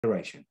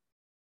Acceleration.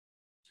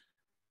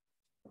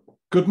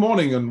 Good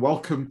morning and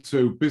welcome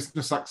to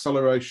Business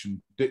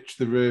Acceleration, Ditch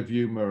the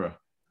Rearview Mirror.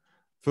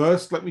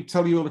 First, let me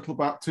tell you a little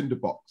about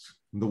Tinderbox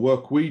and the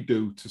work we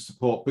do to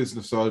support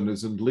business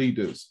owners and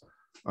leaders,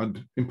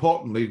 and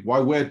importantly, why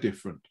we're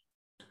different.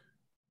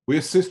 We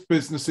assist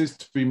businesses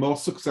to be more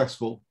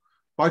successful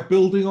by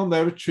building on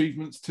their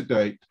achievements to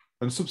date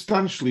and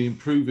substantially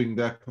improving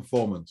their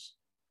performance.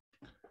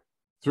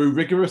 Through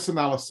rigorous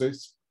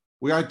analysis,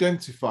 we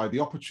identify the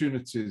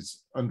opportunities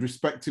and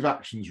respective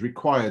actions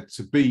required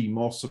to be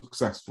more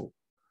successful.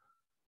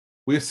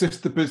 We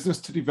assist the business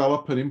to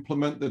develop and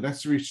implement the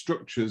necessary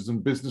structures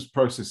and business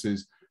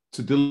processes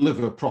to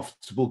deliver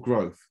profitable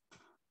growth.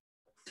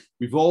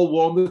 We've all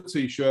worn the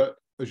t-shirt,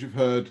 as you've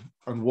heard,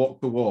 and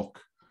walked the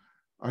walk,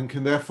 and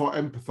can therefore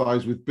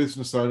empathise with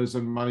business owners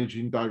and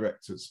managing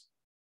directors.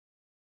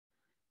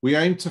 We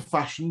aim to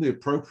fashion the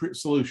appropriate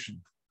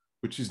solution,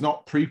 which is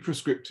not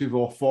pre-prescriptive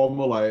or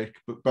formulaic,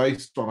 but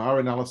based on our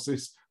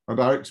analysis and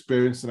our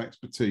experience and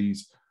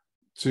expertise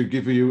to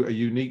give you a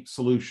unique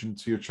solution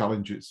to your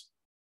challenges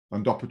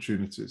and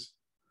opportunities.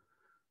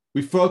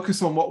 We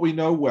focus on what we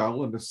know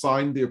well and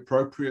assign the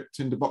appropriate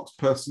Tinderbox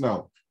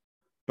personnel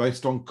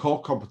based on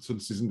core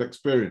competencies and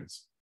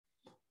experience.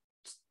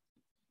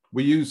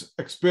 We use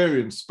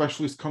experienced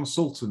specialist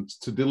consultants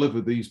to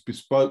deliver these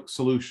bespoke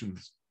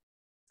solutions.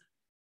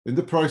 In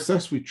the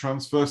process, we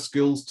transfer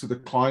skills to the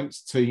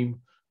client's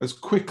team as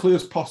quickly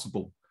as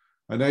possible,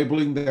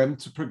 enabling them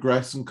to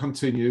progress and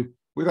continue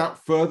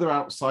without further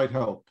outside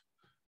help,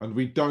 and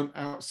we don't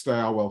outstay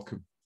our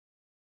welcome.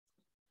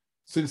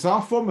 Since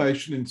our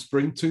formation in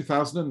spring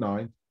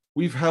 2009,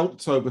 we've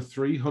helped over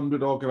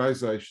 300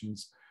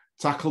 organisations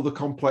tackle the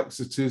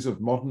complexities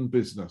of modern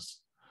business,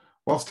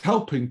 whilst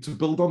helping to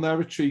build on their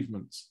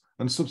achievements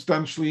and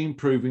substantially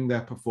improving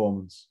their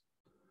performance.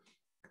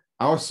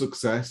 Our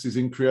success is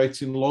in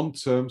creating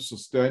long-term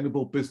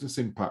sustainable business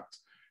impact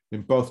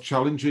in both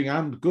challenging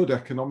and good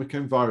economic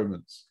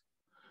environments.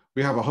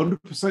 We have a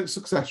 100%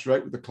 success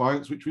rate with the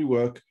clients which we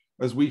work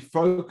as we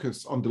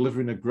focus on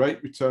delivering a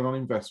great return on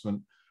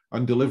investment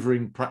and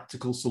delivering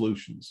practical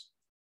solutions.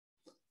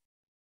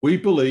 We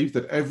believe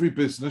that every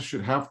business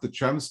should have the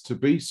chance to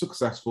be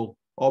successful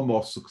or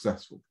more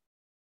successful.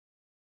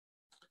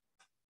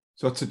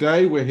 So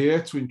today we're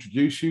here to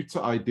introduce you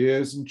to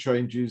ideas and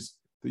changes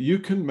that you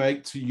can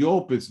make to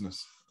your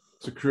business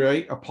to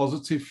create a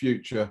positive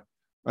future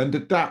and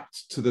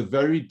adapt to the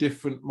very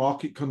different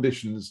market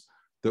conditions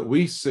that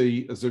we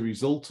see as a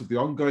result of the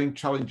ongoing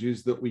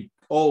challenges that we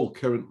all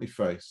currently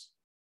face.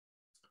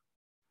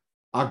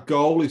 Our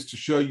goal is to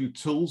show you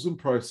tools and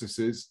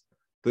processes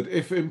that,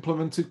 if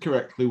implemented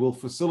correctly, will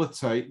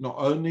facilitate not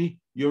only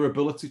your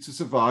ability to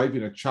survive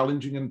in a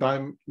challenging and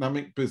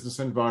dynamic business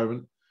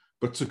environment,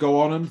 but to go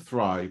on and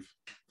thrive.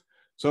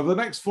 So over the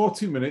next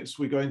 40 minutes,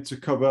 we're going to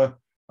cover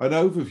an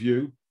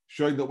overview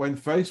showing that when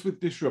faced with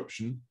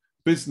disruption,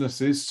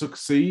 businesses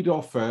succeed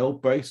or fail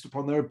based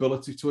upon their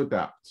ability to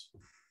adapt.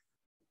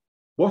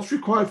 What's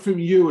required from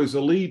you as a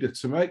leader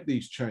to make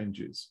these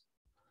changes?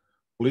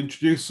 We'll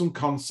introduce some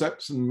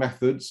concepts and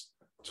methods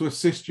to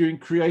assist you in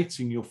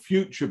creating your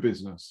future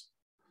business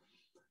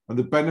and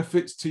the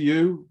benefits to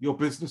you, your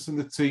business, and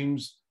the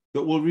teams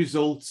that will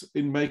result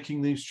in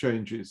making these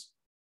changes.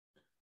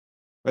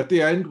 At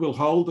the end, we'll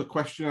hold a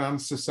question and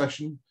answer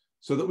session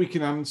so that we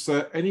can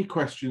answer any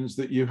questions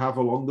that you have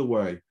along the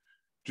way.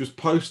 Just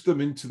post them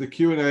into the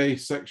Q&A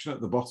section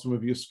at the bottom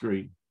of your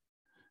screen.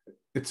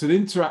 It's an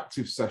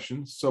interactive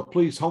session, so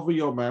please hover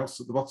your mouse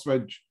at the bottom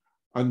edge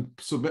and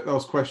submit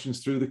those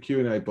questions through the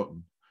Q&A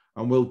button,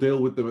 and we'll deal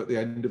with them at the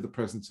end of the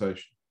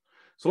presentation.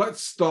 So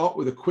let's start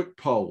with a quick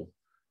poll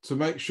to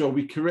make sure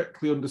we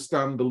correctly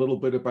understand a little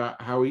bit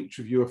about how each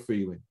of you are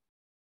feeling.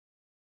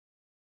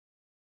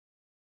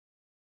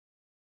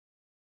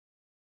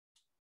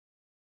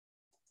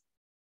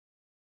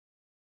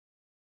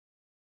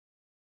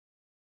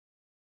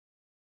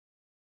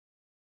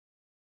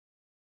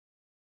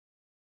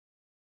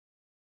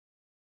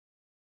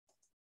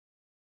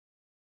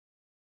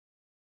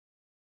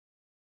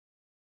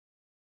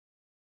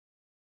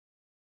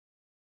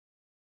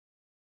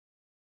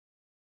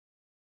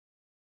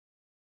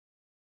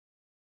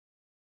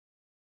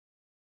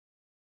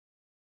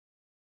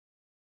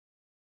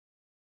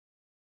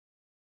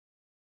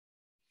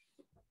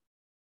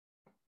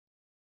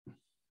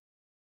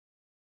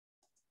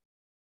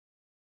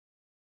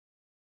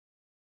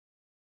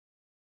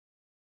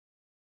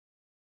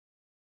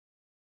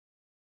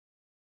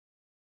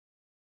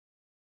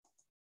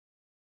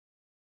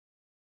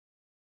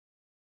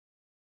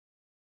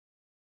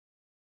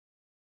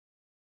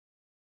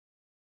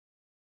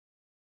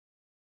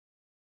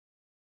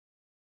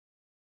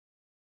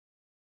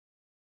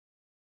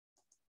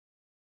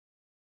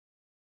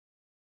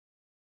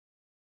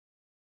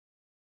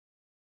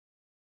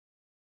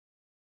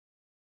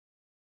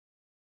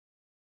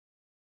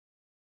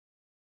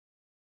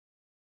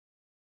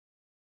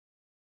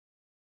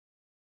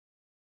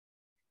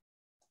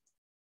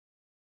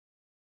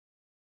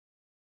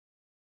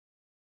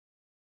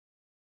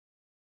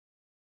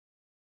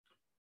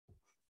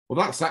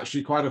 Well, that's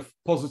actually quite a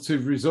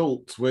positive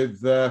result,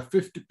 with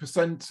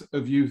 50%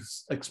 of you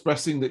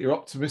expressing that you're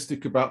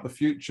optimistic about the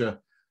future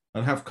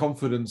and have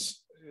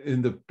confidence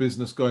in the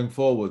business going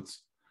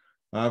forwards.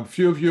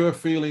 Few of you are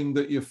feeling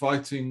that you're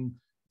fighting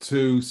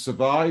to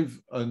survive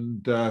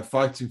and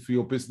fighting for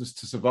your business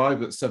to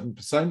survive at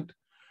 7%.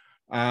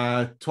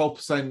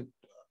 12%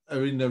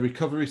 are in a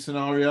recovery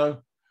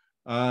scenario,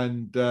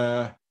 and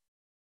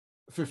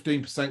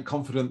 15%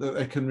 confident that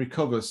they can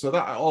recover. So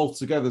that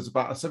altogether is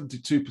about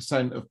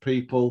 72% of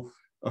people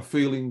are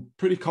feeling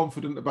pretty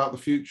confident about the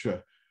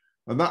future.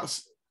 And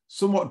that's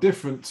somewhat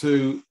different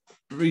to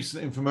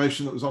recent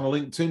information that was on a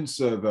LinkedIn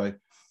survey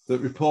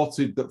that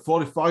reported that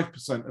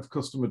 45%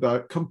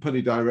 of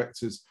company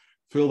directors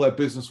feel their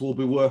business will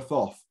be worse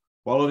off,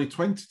 while only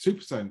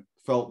 22%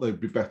 felt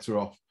they'd be better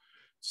off.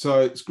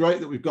 So it's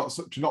great that we've got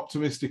such an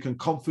optimistic and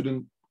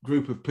confident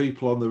group of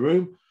people on the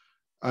room,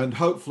 and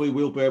hopefully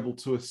we'll be able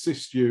to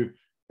assist you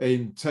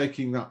in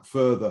taking that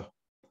further.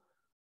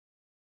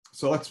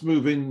 So let's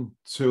move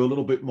into a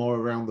little bit more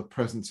around the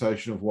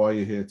presentation of why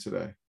you're here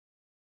today.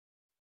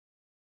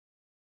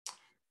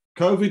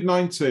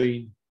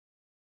 COVID-19,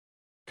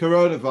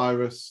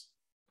 coronavirus,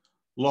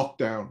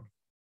 lockdown.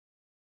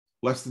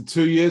 Less than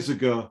 2 years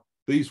ago,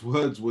 these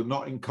words were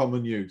not in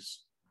common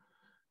use.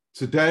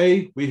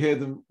 Today, we hear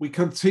them, we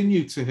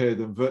continue to hear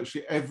them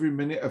virtually every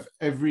minute of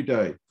every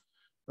day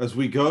as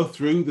we go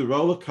through the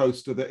roller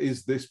coaster that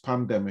is this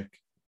pandemic.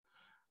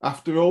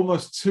 After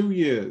almost 2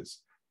 years,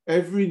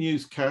 every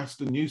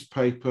newscast and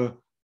newspaper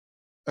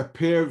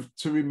appear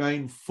to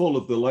remain full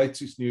of the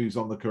latest news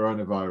on the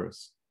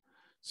coronavirus.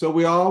 So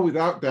we are,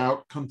 without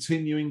doubt,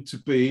 continuing to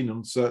be in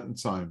uncertain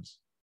times.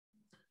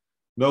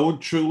 No one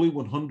truly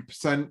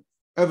 100%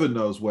 ever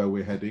knows where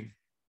we're heading,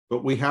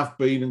 but we have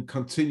been and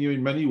continue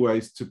in many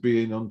ways to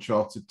be in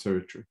uncharted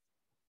territory.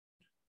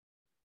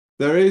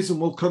 There is and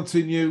will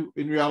continue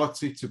in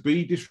reality to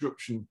be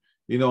disruption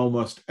in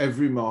almost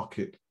every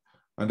market.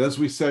 And as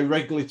we say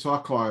regularly to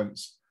our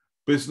clients,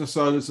 business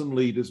owners and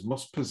leaders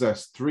must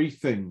possess 3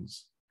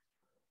 things: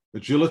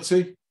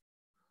 agility,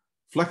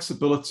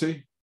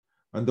 flexibility,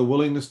 and the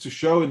willingness to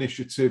show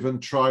initiative and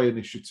try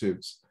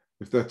initiatives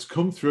if they're to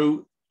come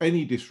through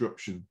any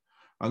disruption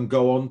and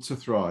go on to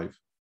thrive.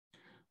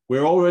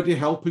 We're already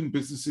helping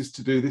businesses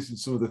to do this in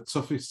some of the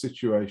toughest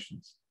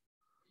situations.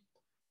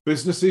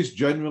 Businesses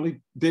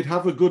generally did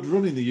have a good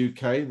run in the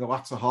UK in the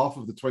latter half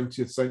of the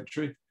 20th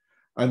century,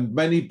 and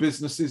many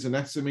businesses and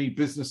SME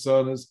business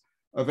owners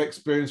have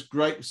experienced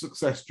great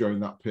success during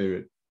that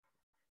period.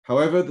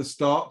 However, the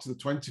start to the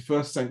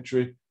 21st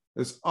century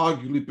has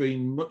arguably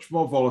been much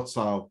more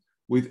volatile,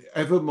 with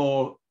ever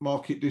more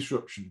market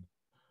disruption.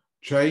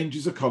 Change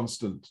is a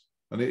constant,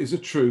 and it is a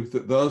truth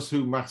that those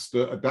who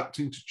master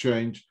adapting to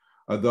change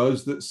are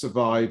those that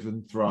survive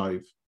and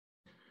thrive.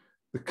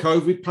 The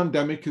COVID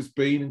pandemic has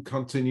been and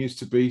continues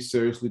to be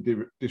seriously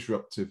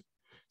disruptive.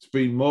 It's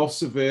been more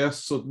severe,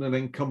 sudden, and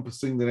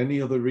encompassing than any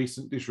other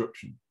recent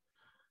disruption.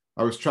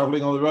 I was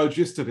traveling on the roads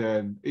yesterday,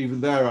 and even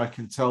there I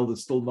can tell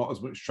there's still not as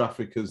much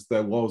traffic as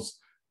there was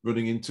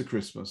running into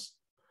Christmas.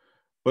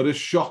 But as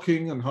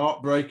shocking and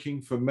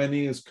heartbreaking for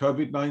many as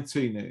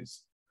COVID-19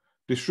 is,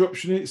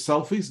 disruption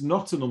itself is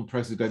not an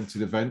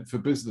unprecedented event for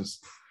business,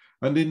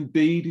 and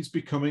indeed is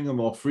becoming a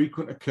more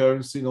frequent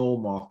occurrence in all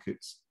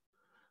markets.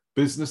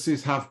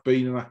 Businesses have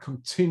been and are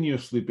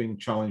continuously being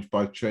challenged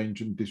by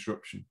change and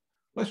disruption.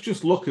 Let's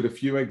just look at a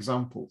few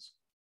examples.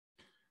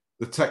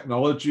 The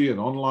technology and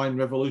online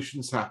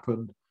revolutions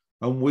happened,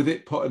 and with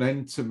it put an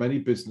end to many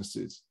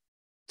businesses.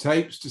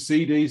 Tapes to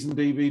CDs and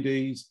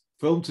DVDs,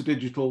 film to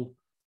digital,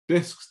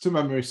 discs to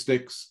memory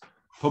sticks,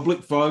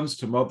 public phones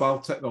to mobile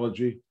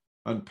technology,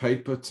 and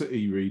paper to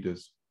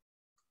e-readers.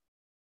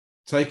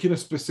 Taking a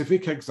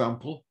specific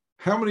example,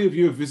 how many of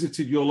you have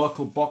visited your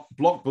local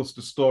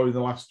Blockbuster store in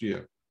the last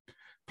year?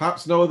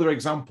 Perhaps no other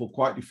example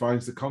quite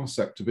defines the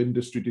concept of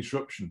industry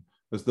disruption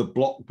as the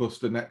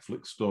Blockbuster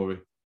Netflix story.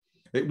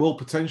 It will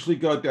potentially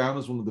go down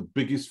as one of the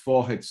biggest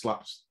forehead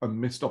slaps and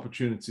missed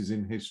opportunities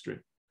in history.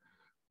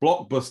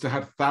 Blockbuster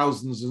had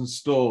thousands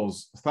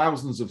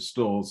of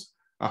stores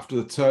after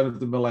the turn of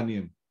the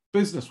millennium.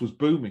 Business was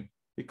booming.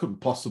 It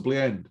couldn't possibly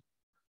end.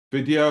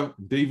 Video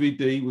and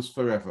DVD was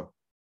forever.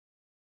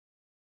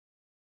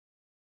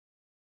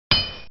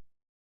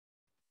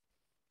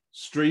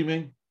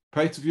 Streaming,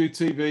 pay-to-view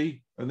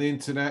TV, and the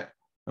internet,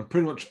 and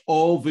pretty much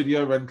all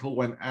video rental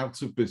went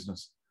out of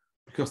business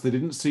because they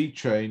didn't see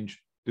change,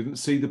 didn't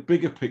see the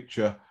bigger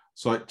picture,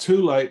 saw it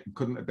too late and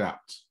couldn't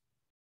adapt.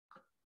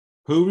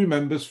 Who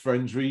remembers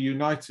Friends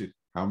Reunited?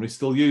 How many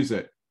still use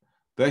it?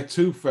 They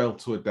too failed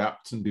to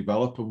adapt and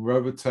develop and were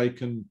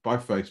overtaken by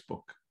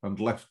Facebook and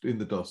left in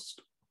the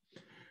dust.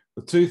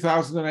 The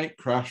 2008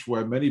 crash,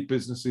 where many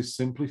businesses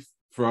simply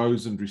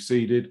froze and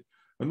receded,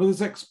 and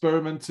others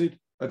experimented,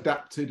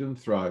 adapted and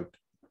thrived.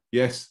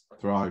 Yes,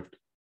 thrived.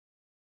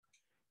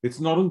 It's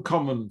not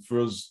uncommon for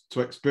us to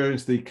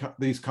experience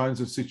these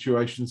kinds of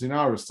situations in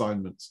our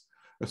assignments,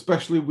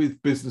 especially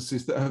with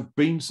businesses that have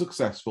been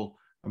successful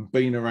and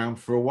been around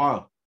for a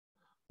while.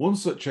 One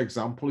such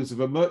example is of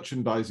a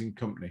merchandising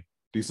company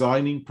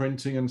designing,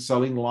 printing, and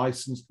selling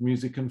licensed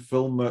music and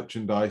film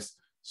merchandise,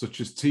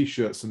 such as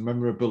T-shirts and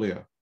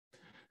memorabilia.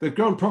 They'd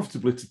grown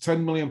profitably to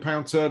 £10 million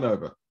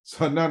turnover,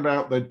 so no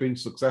doubt they'd been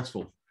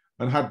successful,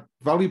 and had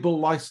valuable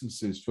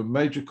licenses from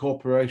major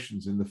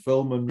corporations in the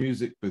film and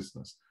music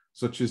business,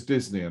 such as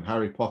Disney and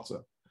Harry Potter.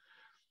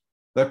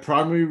 Their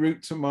primary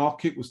route to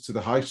market was to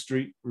the high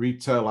street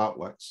retail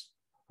outlets.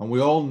 And we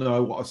all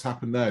know what has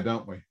happened there,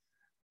 don't we?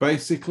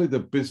 Basically, the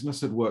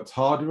business had worked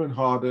harder and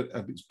harder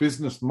at its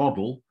business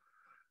model,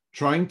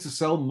 trying to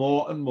sell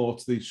more and more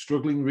to these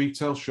struggling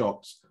retail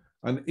shops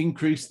and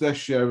increase their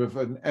share of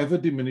an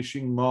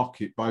ever-diminishing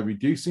market by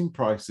reducing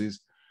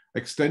prices,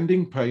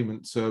 extending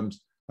payment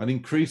terms, and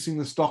increasing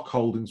the stock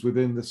holdings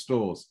within the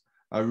stores,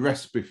 a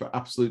recipe for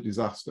absolute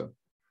disaster.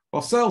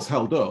 While sales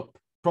held up,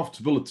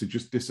 profitability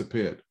just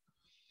disappeared.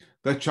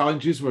 Their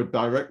challenges were a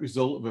direct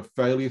result of a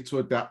failure to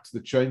adapt to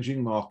the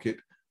changing market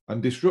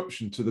and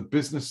disruption to the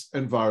business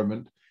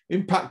environment,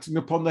 impacting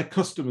upon their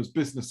customers'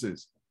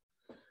 businesses.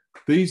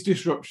 These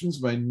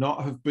disruptions may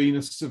not have been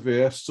as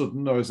severe,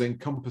 sudden, or as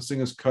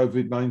encompassing as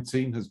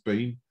COVID-19 has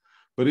been,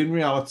 but in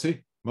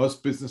reality,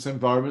 most business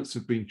environments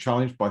have been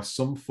challenged by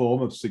some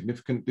form of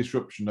significant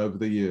disruption over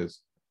the years.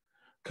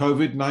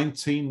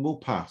 COVID-19 will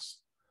pass,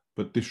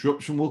 but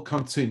disruption will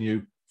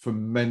continue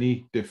from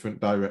many different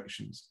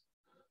directions.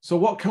 So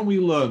what can we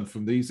learn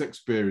from these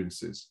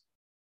experiences?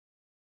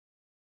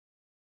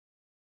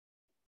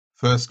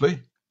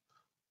 Firstly,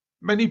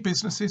 many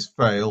businesses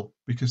fail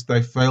because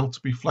they fail to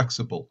be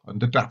flexible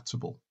and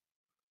adaptable.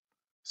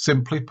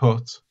 Simply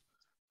put,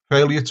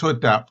 failure to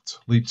adapt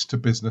leads to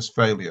business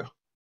failure.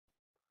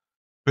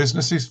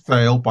 Businesses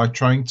fail by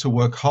trying to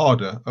work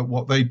harder at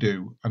what they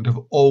do and have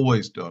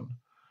always done,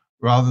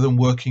 rather than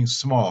working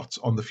smart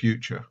on the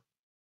future.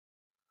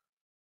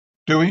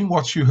 Doing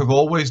what you have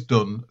always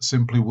done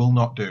simply will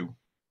not do.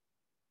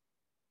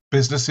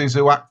 Businesses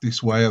who act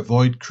this way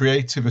avoid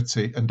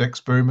creativity and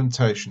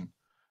experimentation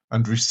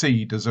and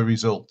recede as a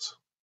result.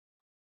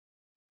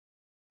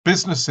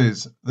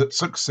 Businesses that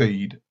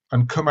succeed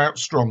and come out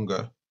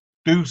stronger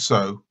do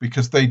so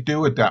because they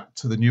do adapt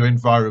to the new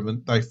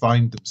environment they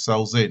find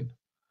themselves in.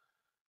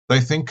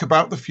 They think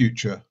about the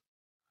future,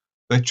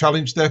 they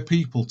challenge their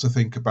people to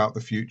think about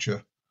the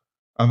future,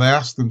 and they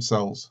ask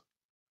themselves,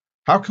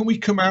 how can we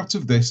come out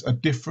of this a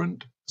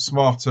different,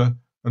 smarter,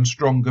 and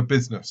stronger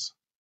business?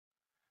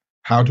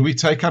 How do we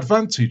take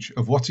advantage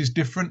of what is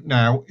different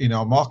now in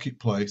our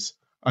marketplace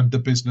and the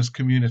business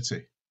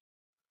community?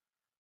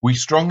 We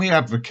strongly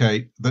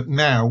advocate that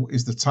now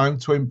is the time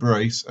to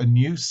embrace a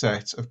new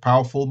set of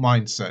powerful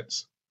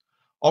mindsets: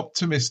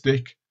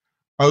 optimistic,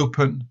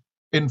 open,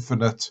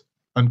 infinite,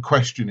 and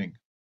questioning.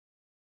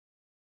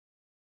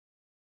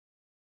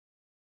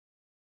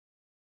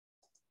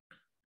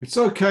 It's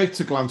okay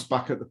to glance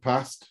back at the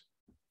past,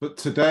 but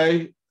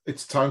today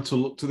it's time to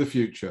look to the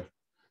future,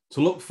 to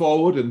look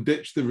forward and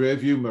ditch the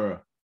rearview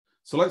mirror.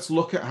 So let's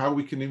look at how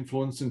we can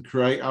influence and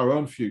create our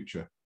own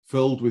future,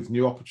 filled with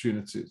new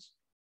opportunities.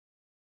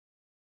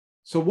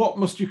 So what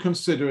must you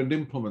consider and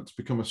implement to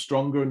become a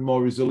stronger and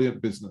more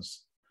resilient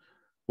business?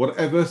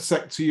 Whatever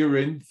sector you're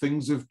in,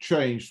 things have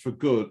changed for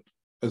good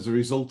as a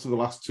result of the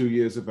last 2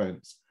 years'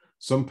 events.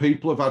 Some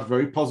people have had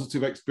very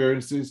positive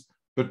experiences,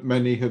 but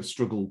many have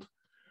struggled.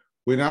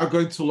 We're now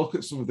going to look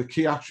at some of the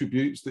key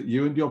attributes that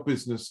you and your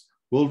business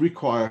will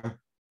require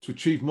to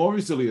achieve more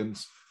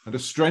resilience and a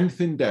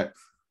strength in depth,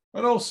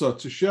 and also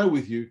to share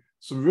with you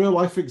some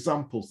real-life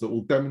examples that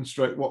will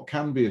demonstrate what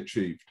can be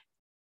achieved.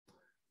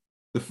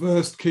 The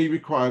first key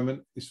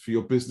requirement is for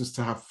your business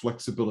to have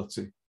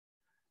flexibility.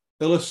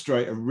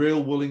 Illustrate a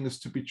real willingness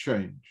to be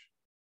changed.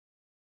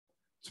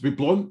 To be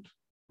blunt,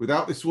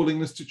 without this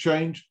willingness to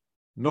change,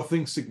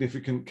 nothing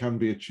significant can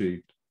be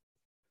achieved.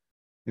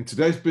 In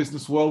today's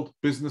business world,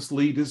 business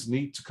leaders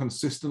need to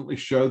consistently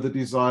show the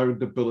desire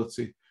and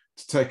ability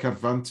to take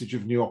advantage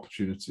of new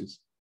opportunities.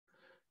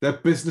 Their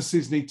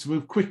businesses need to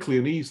move quickly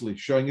and easily,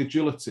 showing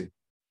agility,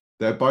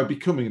 thereby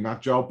becoming an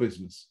agile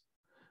business.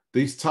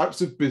 These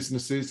types of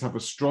businesses have a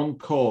strong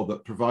core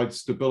that provides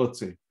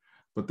stability,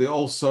 but they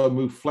also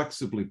move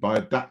flexibly by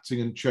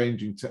adapting and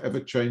changing to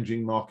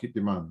ever-changing market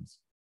demands.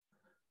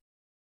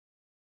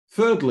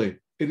 Thirdly,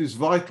 it is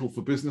vital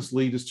for business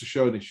leaders to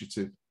show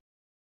initiative.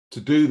 To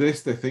do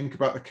this, they think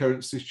about the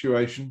current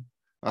situation,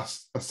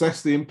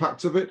 assess the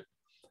impact of it,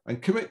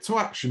 and commit to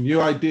action new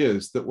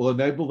ideas that will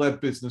enable their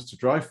business to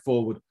drive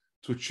forward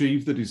to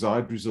achieve the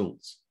desired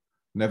results.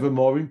 Never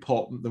more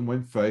important than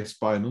when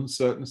faced by an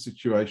uncertain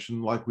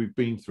situation like we've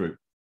been through.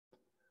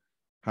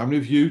 How many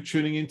of you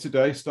tuning in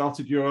today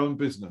started your own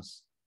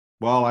business?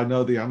 Well, I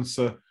know the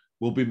answer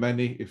will be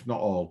many, if not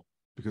all,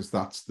 because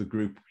that's the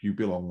group you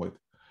belong with.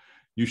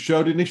 You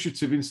showed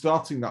initiative in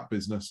starting that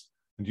business,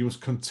 and you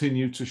must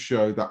continue to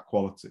show that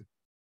quality.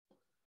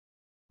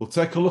 We'll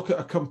take a look at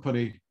a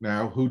company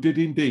now who did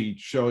indeed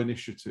show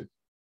initiative.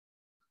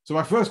 So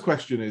my first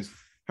question is,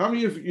 how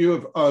many of you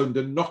have owned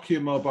a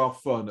Nokia mobile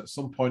phone at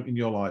some point in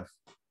your life?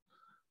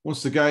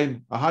 Once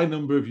again, a high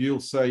number of you will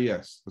say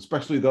yes,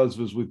 especially those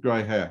of us with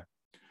grey hair.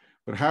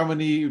 But how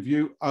many of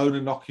you own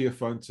a Nokia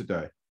phone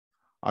today?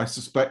 I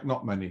suspect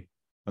not many,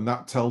 and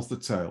that tells the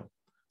tale.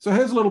 So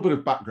here's a little bit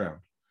of background.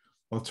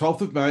 On the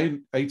 12th of May,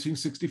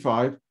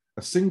 1865,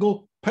 a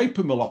single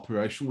paper mill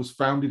operation was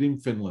founded in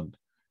Finland.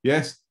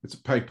 Yes, it's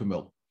a paper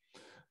mill.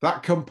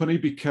 That company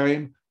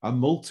became a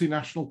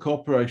multinational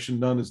corporation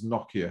known as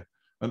Nokia,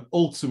 and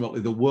ultimately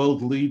the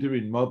world leader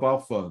in mobile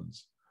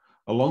phones.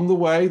 Along the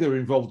way, they were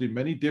involved in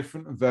many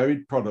different and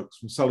varied products,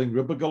 from selling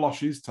rubber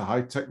galoshes to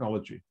high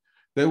technology.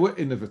 They were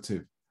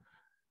innovative.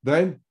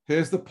 Then,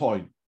 here's the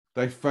point.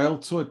 They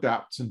failed to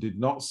adapt and did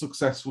not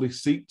successfully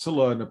seek to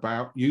learn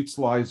about,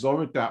 utilize,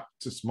 or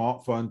adapt to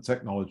smartphone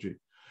technology,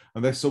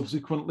 and they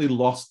subsequently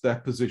lost their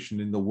position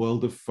in the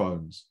world of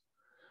phones.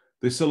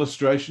 This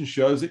illustration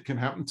shows it can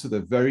happen to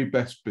the very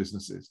best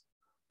businesses.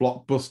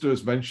 Blockbuster,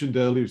 as mentioned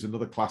earlier, is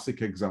another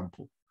classic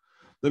example.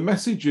 The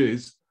message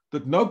is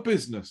that no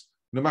business,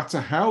 no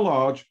matter how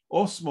large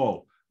or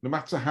small, no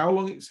matter how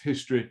long its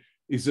history,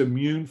 is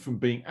immune from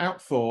being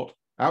outthought,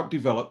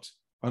 outdeveloped,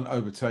 and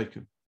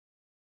overtaken.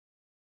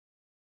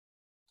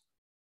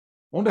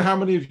 I wonder how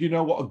many of you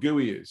know what a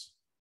GUI is.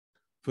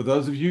 For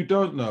those of you who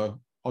don't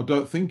know, or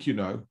don't think you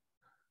know,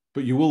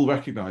 but you will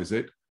recognize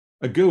it,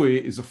 a GUI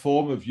is a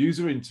form of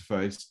user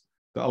interface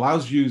that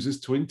allows users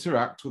to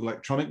interact with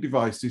electronic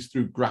devices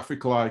through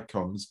graphical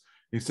icons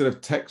instead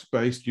of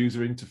text-based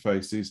user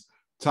interfaces,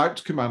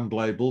 typed command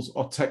labels,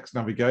 or text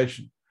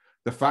navigation.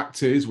 The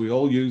fact is, we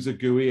all use a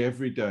GUI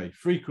every day,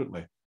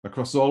 frequently,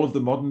 across all of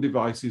the modern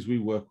devices we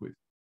work with.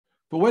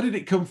 But where did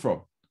it come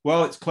from?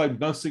 Well, it's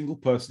claimed no single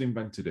person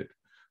invented it,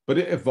 but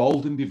it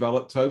evolved and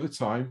developed over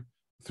time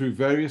through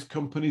various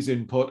companies'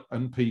 input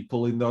and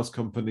people in those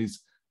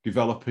companies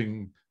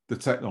developing the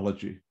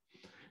technology.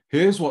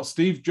 Here's what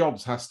Steve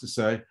Jobs has to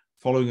say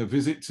following a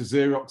visit to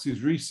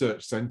Xerox's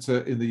research center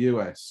in the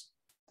US.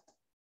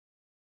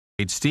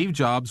 Made Steve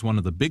Jobs one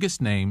of the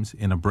biggest names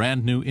in a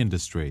brand new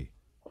industry.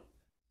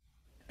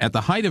 At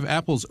the height of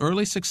Apple's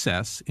early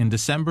success in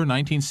December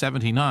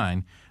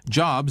 1979,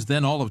 Jobs,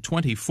 then all of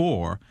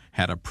 24,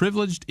 had a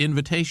privileged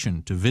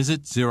invitation to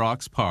visit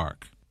Xerox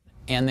PARC.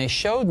 And they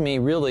showed me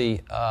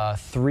really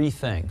three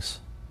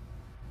things.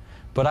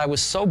 But I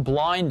was so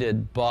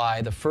blinded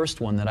by the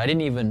first one that I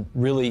didn't even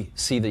really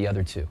see the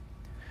other two.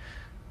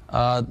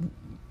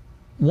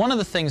 One of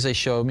the things they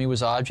showed me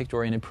was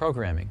object-oriented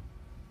programming.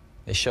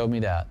 They showed me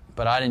that,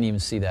 but I didn't even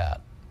see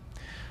that.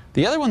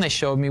 The other one they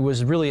showed me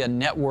was really a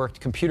networked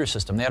computer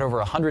system. They had over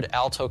 100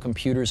 Alto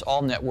computers,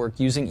 all networked,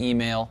 using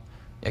email,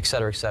 et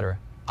cetera, et cetera.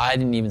 I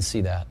didn't even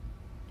see that.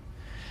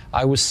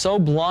 I was so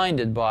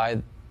blinded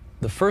by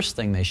the first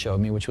thing they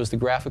showed me, which was the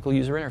graphical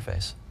user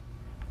interface.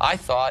 I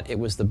thought it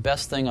was the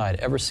best thing I'd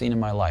ever seen in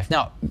my life.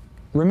 Now,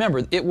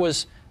 remember, it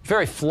was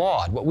very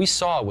flawed. What we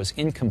saw was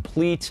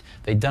incomplete.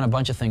 They'd done a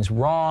bunch of things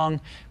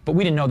wrong, but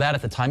we didn't know that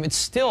at the time. It's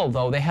still,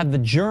 though, they had the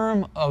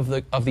germ of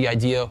the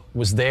idea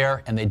was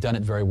there, and they'd done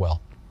it very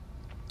well.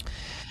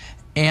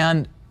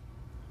 And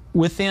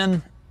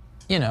within,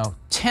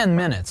 10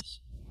 minutes,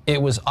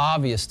 it was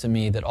obvious to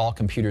me that all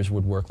computers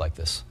would work like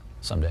this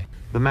someday.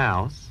 The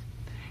mouse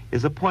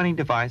is a pointing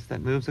device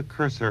that moves a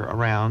cursor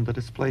around the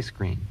display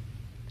screen.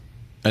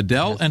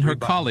 Adele and her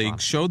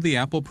colleagues showed the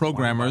Apple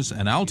programmers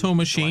an Alto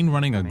machine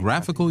running a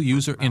graphical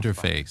user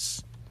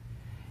interface.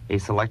 A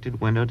selected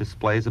window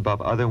displays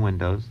above other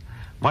windows,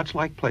 much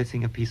like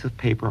placing a piece of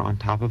paper on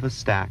top of a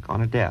stack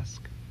on a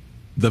desk.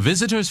 The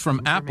visitors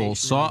from Apple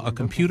saw a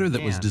computer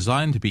that was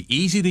designed to be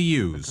easy to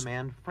use,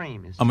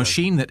 a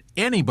machine that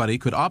anybody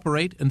could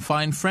operate and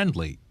find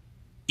friendly,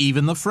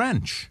 even the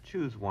French.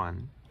 Choose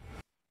one.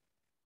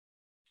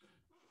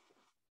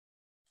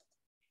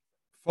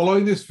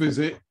 Following this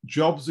visit,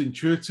 Jobs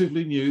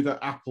intuitively knew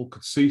that Apple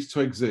could cease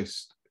to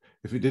exist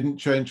if it didn't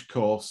change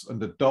course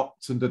and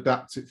adopt and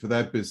adapt it for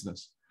their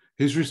business.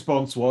 His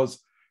response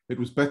was, it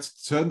was better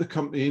to turn the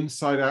company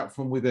inside out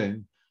from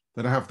within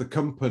than have the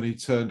company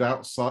turned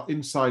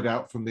inside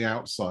out from the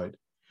outside.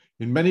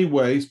 In many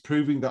ways,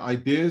 proving that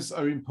ideas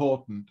are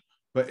important,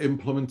 but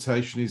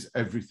implementation is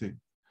everything.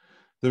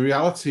 The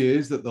reality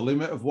is that the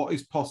limit of what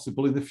is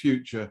possible in the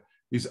future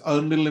is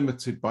only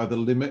limited by the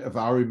limit of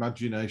our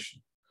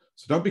imagination.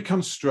 So don't be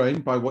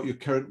constrained by what you're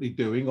currently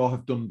doing or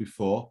have done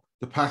before.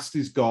 The past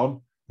is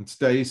gone and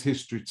today is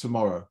history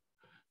tomorrow.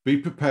 Be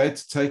prepared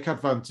to take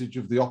advantage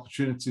of the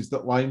opportunities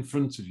that lie in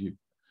front of you.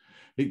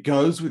 It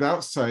goes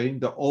without saying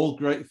that all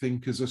great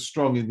thinkers are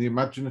strong in the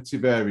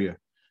imaginative area.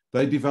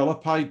 They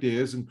develop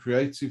ideas and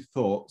creative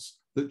thoughts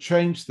that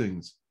change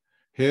things.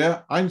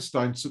 Here,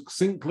 Einstein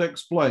succinctly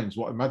explains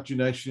what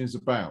imagination is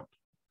about.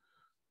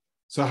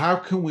 So how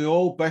can we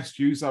all best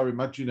use our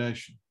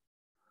imagination?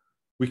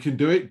 We can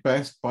do it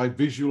best by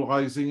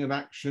visualizing an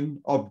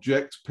action,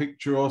 object,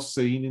 picture, or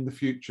scene in the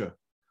future,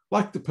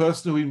 like the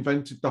person who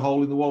invented the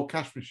hole-in-the-wall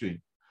cash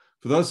machine.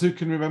 For those who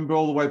can remember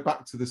all the way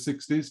back to the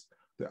 60s,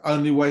 the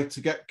only way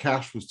to get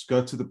cash was to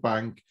go to the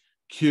bank,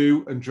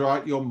 queue, and draw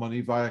out your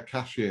money via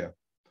cashier.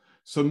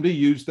 Somebody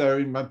used their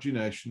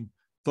imagination,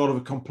 thought of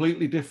a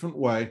completely different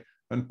way,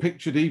 and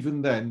pictured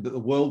even then that the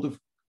world of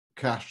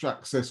cash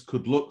access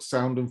could look,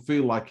 sound, and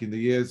feel like in the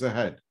years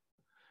ahead.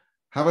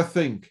 Have a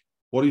think.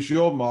 What is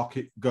your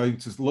market going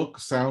to look,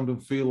 sound,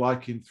 and feel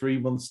like in 3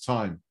 months'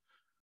 time?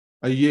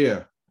 A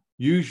year?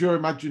 Use your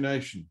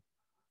imagination.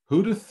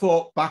 Who'd have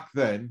thought back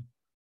then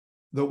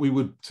that we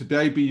would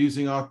today be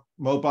using our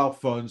mobile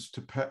phones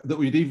to pay, that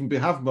we'd even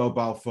have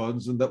mobile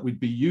phones, and that we'd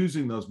be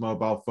using those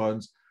mobile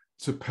phones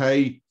to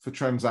pay for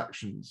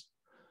transactions?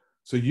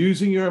 So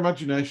using your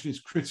imagination is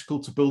critical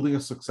to building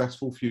a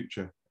successful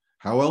future.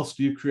 How else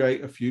do you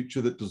create a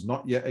future that does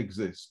not yet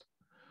exist?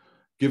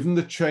 Given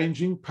the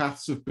changing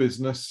paths of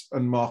business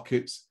and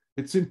markets,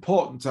 it's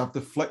important to have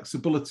the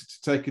flexibility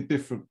to take a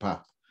different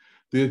path,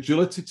 the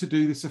agility to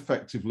do this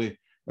effectively,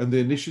 and the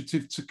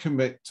initiative to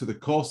commit to the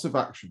course of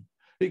action.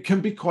 It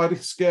can be quite a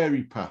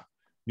scary path,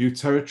 new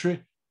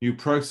territory, new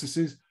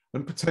processes,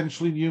 and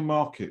potentially new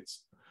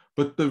markets.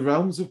 But the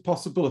realms of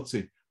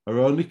possibility are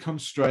only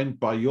constrained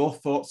by your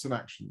thoughts and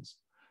actions.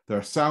 There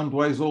are sound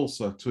ways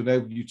also to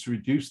enable you to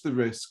reduce the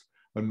risk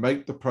and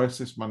make the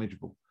process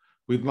manageable.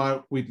 We'd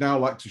now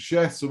like to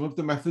share some of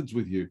the methods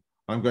with you.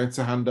 I'm going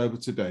to hand over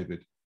to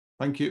David.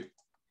 Thank you.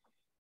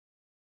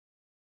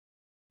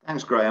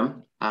 Thanks,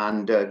 Graham,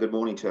 and good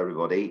morning to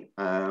everybody.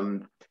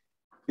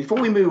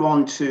 Before we move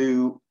on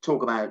to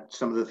talk about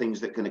some of the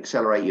things that can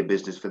accelerate your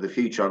business for the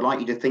future, I'd like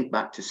you to think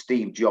back to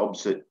Steve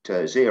Jobs at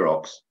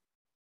Xerox.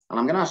 And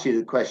I'm going to ask you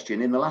the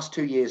question, in the last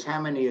 2 years,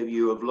 how many of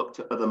you have looked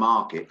at other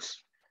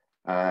markets,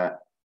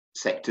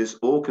 sectors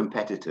or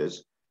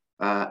competitors,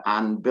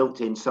 and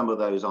built in some of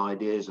those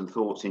ideas and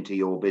thoughts into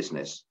your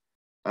business?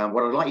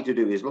 What I'd like you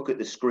to do is look at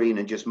the screen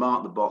and just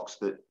mark the box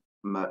that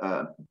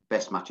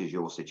best matches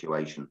your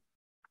situation.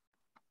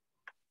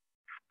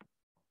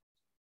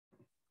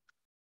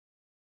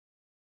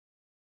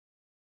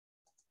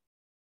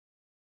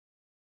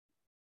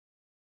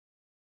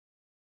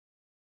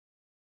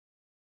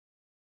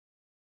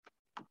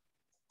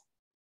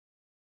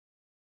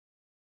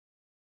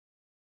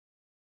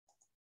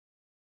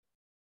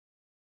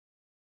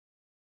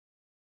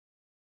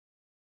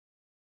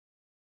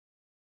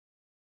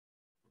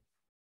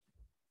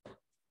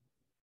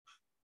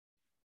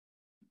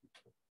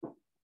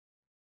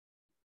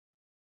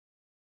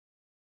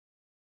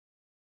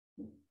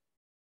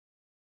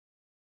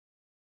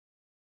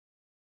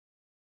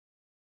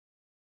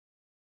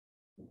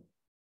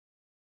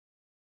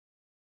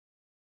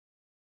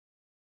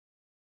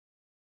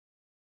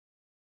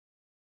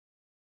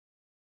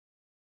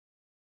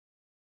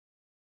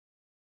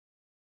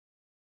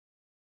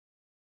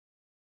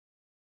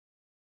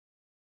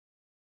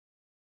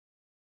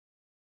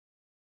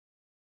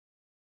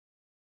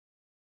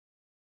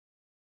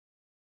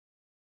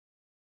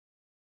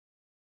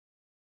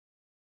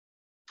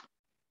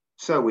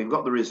 So we've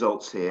got the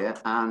results here,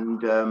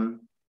 and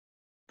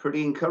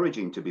pretty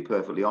encouraging, to be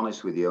perfectly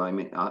honest with you. I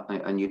mean,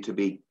 and you to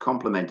be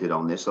complimented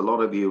on this. A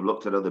lot of you have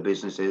looked at other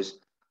businesses,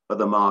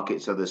 other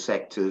markets, other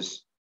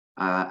sectors,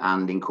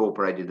 and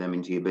incorporated them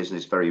into your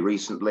business very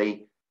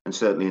recently, and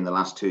certainly in the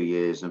last 2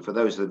 years. And for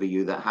those of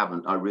you that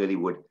haven't, I really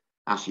would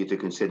ask you to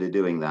consider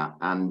doing that.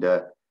 And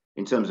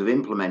in terms of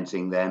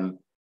implementing them,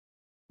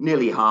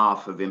 nearly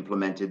half have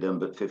implemented them,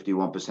 but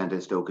 51% are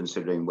still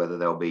considering whether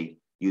they'll be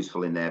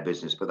useful in their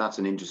business. But that's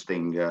an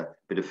interesting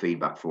bit of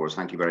feedback for us.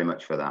 Thank you very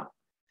much for that.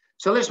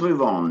 So let's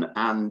move on.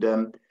 And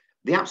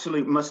the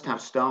absolute must-have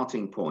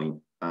starting point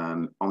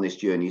on this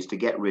journey is to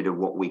get rid of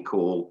what we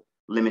call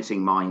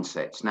limiting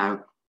mindsets.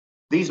 Now,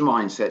 these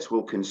mindsets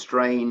will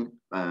constrain,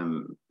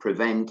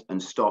 prevent,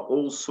 and stop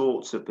all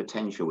sorts of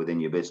potential within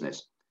your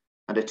business.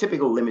 And a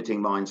typical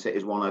limiting mindset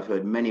is one I've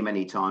heard many,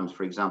 many times,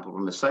 for example,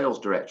 from a sales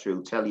director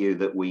who'll tell you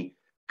that we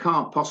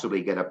can't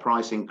possibly get a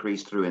price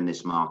increase through in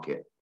this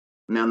market.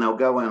 And then they'll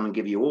go on and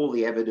give you all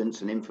the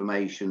evidence and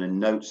information and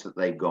notes that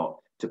they've got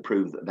to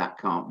prove that that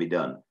can't be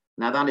done.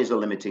 Now, that is a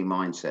limiting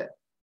mindset.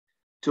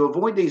 To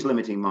avoid these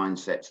limiting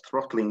mindsets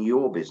throttling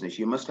your business,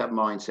 you must have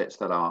mindsets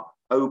that are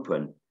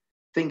open,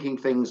 thinking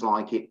things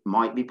like it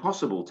might be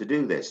possible to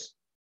do this,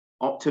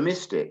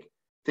 optimistic,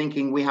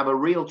 thinking we have a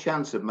real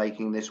chance of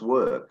making this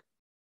work,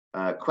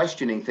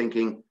 questioning,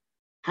 thinking,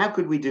 how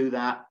could we do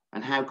that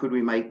and how could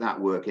we make that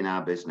work in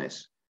our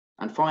business?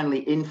 And finally,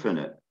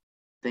 infinite,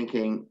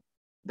 thinking,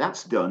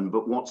 that's done,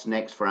 but what's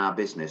next for our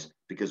business?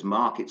 Because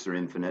markets are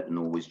infinite and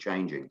always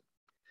changing.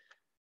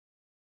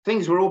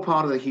 Things are all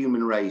part of the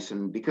human race,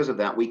 and because of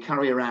that, we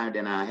carry around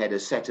in our head a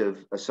set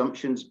of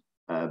assumptions,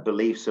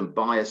 beliefs, and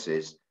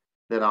biases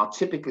that are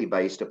typically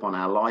based upon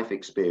our life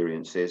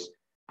experiences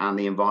and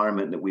the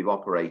environment that we've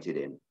operated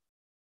in.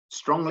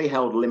 Strongly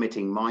held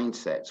limiting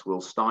mindsets will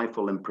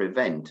stifle and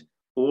prevent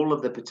all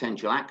of the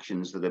potential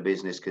actions that a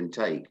business can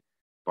take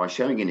by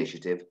showing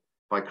initiative,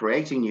 by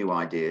creating new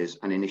ideas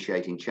and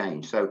initiating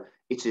change. So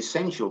it's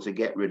essential to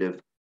get rid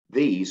of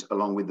these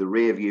along with the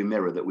rear view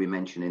mirror that we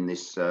mentioned in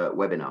this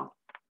webinar.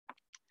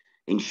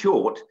 In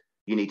short,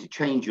 you need to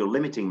change your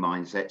limiting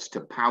mindsets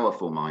to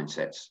powerful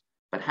mindsets.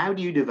 But how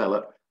do you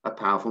develop a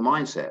powerful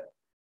mindset?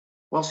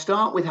 Well,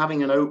 start with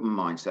having an open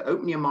mindset.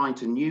 Open your mind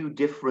to new,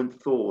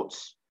 different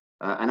thoughts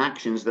and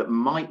actions that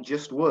might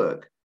just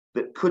work,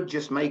 that could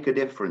just make a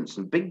difference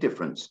and big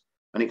difference,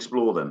 and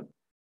explore them.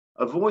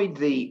 Avoid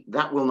the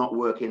 "that will not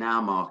work in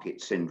our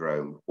market"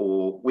 syndrome,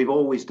 or "we've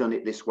always done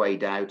it this way"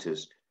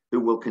 doubters who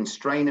will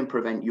constrain and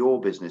prevent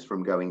your business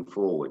from going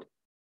forward.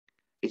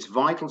 It's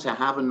vital to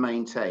have and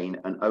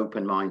maintain an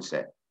open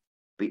mindset.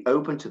 Be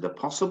open to the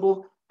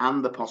possible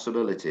and the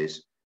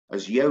possibilities.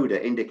 As Yoda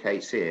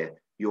indicates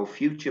here, your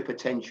future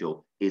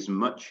potential is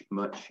much,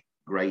 much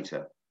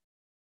greater.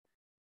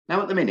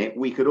 Now, at the minute,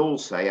 we could all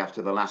say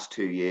after the last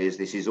 2 years,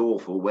 this is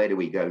awful, where do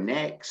we go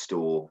next?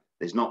 Or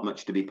there's not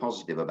much to be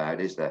positive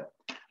about, is there?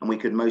 And we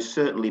could most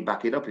certainly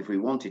back it up if we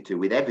wanted to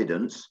with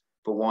evidence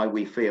for why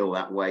we feel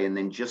that way, and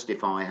then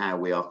justify how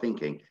we are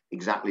thinking,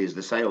 exactly as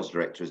the sales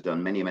director has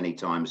done many, many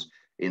times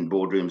in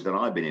boardrooms that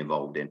I've been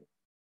involved in.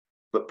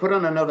 But put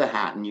on another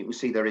hat and you can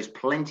see there is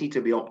plenty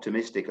to be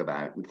optimistic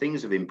about, and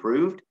things have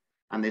improved,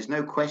 and there's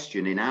no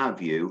question in our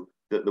view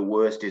that the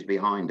worst is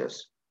behind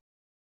us.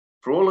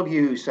 For all of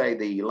you who say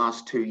the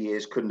last 2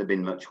 years couldn't have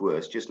been much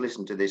worse, just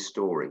listen to this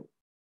story.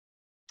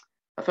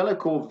 A fellow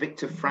called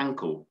Viktor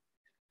Frankl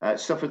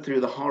suffered through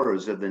the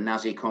horrors of the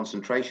Nazi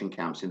concentration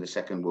camps in the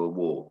Second World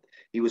War.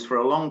 He was for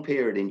a long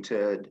period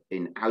interred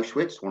in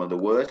Auschwitz, one of the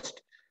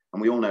worst,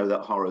 and we all know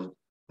that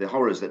the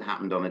horrors that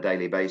happened on a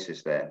daily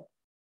basis there.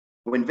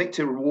 When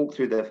Victor walked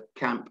through the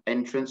camp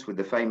entrance with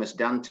the famous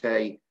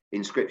Dante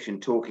inscription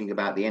talking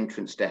about the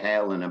entrance to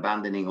hell and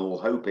abandoning all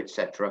hope,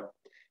 etc.,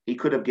 he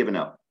could have given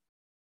up.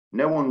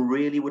 No one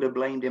really would have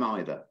blamed him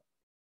either.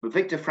 But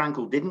Viktor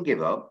Frankl didn't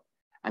give up,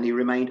 and he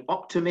remained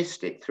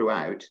optimistic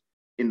throughout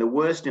in the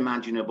worst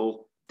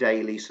imaginable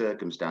daily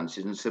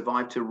circumstances and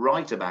survived to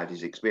write about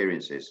his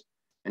experiences.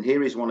 And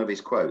here is one of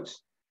his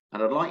quotes.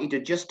 And I'd like you to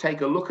just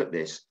take a look at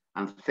this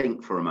and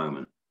think for a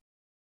moment.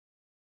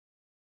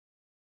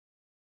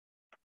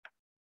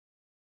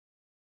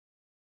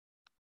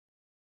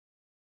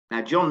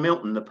 Now, John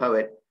Milton, the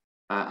poet,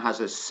 has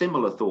a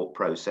similar thought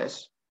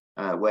process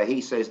where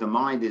he says the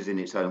mind is in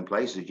its own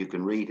place, as you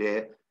can read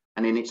here,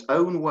 and in its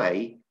own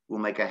way will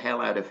make a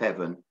hell out of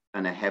heaven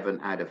and a heaven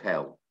out of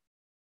hell.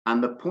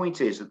 And the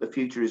point is that the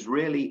future is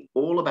really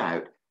all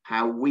about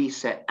how we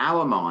set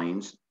our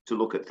minds to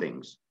look at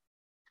things.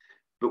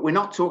 But we're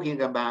not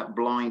talking about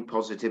blind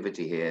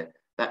positivity here.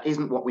 That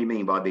isn't what we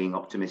mean by being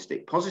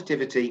optimistic.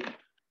 Positivity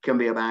can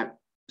be about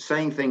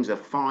saying things are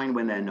fine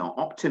when they're not.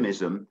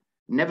 Optimism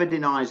never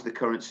denies the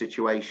current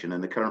situation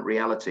and the current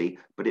reality,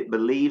 but it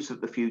believes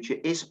that the future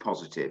is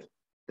positive,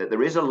 that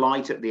there is a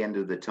light at the end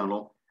of the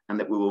tunnel, and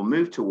that we will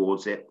move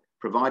towards it,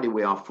 provided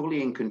we are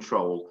fully in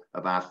control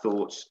of our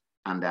thoughts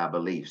and our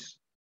beliefs.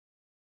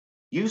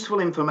 Useful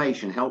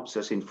information helps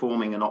us in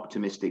forming an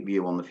optimistic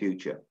view on the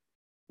future.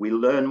 We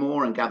learn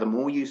more and gather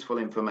more useful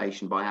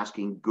information by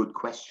asking good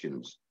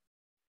questions.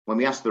 When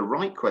we ask the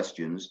right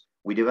questions,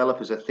 we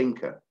develop as a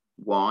thinker.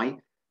 Why?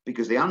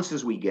 Because the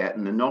answers we get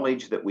and the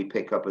knowledge that we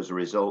pick up as a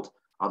result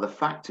are the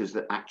factors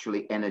that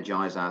actually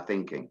energize our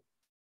thinking.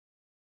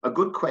 A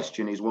good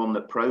question is one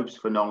that probes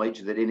for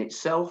knowledge that in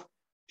itself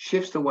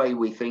shifts the way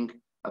we think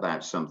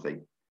about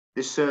something.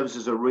 This serves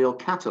as a real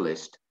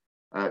catalyst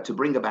to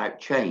bring about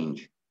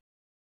change.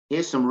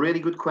 Here's some really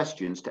good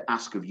questions to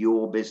ask of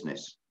your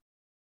business.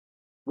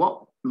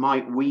 What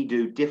might we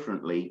do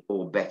differently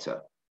or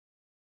better?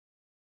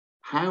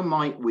 How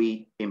might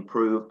we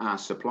improve our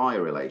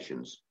supplier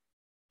relations?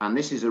 And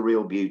this is a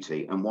real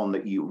beauty and one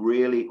that you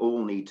really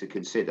all need to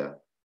consider.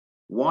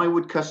 Why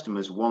would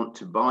customers want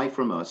to buy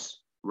from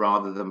us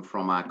rather than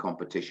from our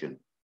competition?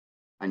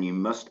 And you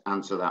must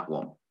answer that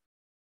one.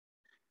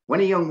 When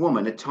a young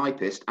woman, a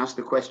typist, asked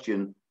the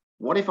question,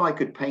 what if I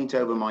could paint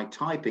over my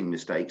typing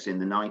mistakes in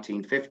the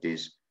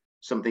 1950s?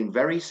 Something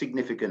very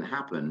significant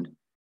happened,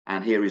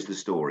 and here is the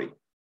story.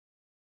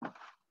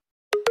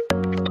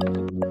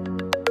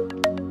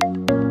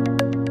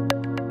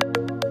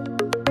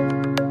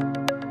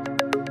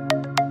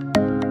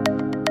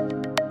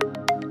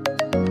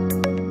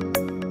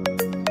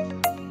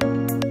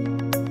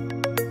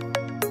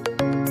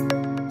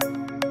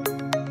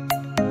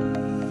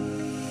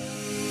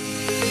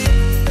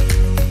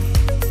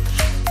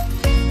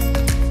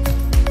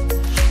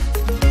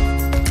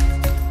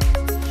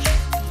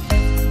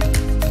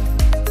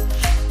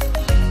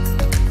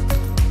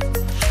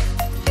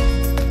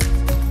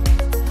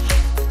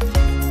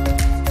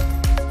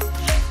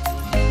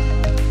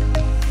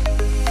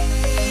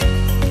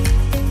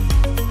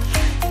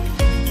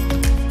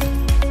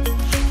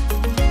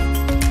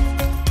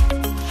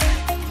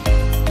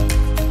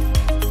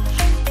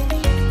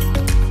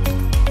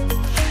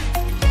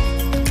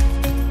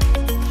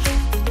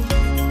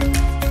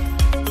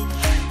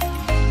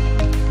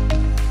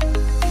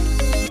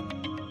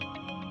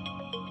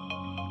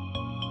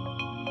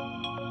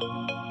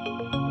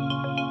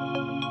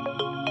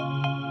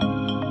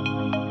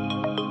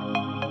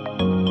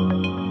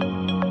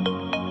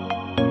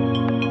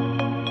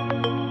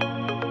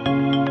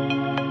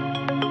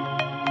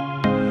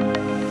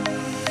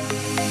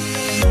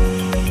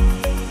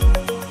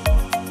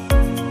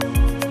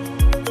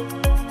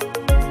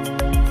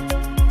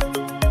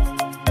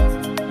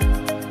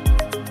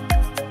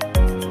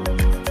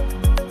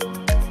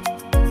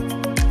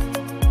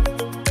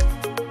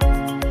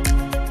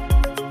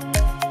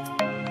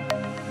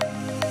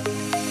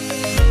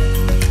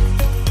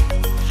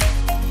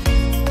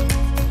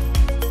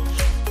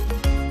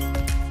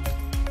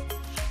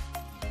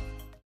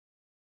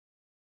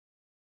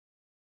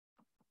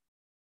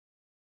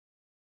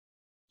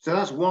 So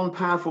that's one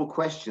powerful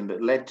question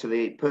that led to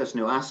the person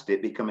who asked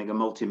it becoming a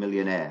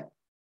multimillionaire.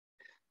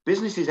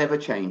 Business is ever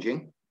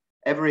changing,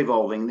 ever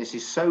evolving. This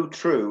is so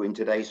true in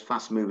today's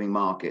fast moving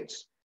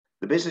markets.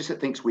 The business that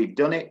thinks we've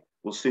done it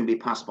will soon be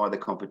passed by the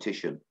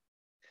competition.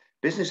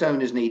 Business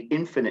owners need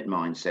infinite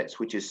mindsets,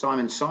 which, as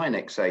Simon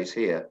Sinek says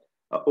here,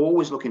 are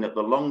always looking at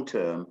the long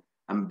term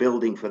and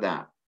building for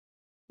that.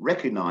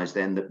 Recognize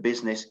then that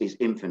business is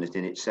infinite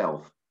in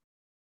itself.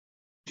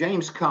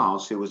 James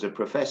Carse, who was a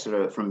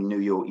professor from New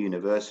York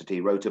University,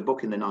 wrote a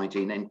book in the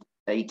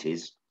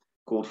 1980s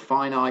called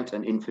Finite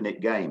and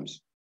Infinite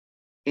Games.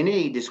 In it,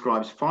 he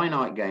describes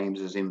finite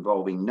games as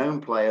involving known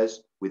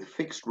players with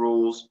fixed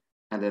rules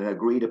and an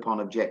agreed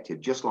upon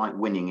objective, just like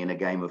winning in a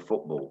game of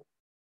football.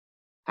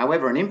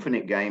 However, an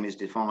infinite game is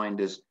defined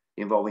as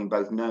involving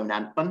both known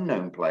and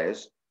unknown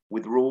players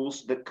with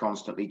rules that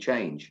constantly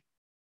change.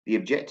 The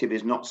objective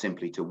is not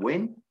simply to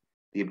win.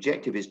 The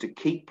objective is to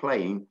keep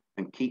playing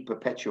and keep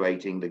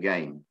perpetuating the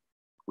game.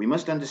 We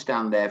must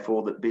understand,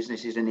 therefore, that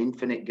business is an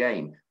infinite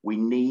game. We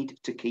need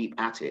to keep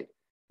at it.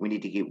 We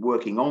need to keep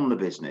working on the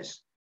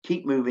business,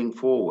 keep moving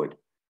forward,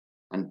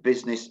 and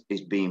business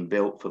is being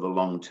built for the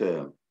long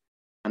term.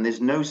 And there's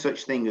no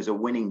such thing as a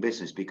winning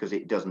business because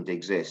it doesn't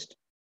exist.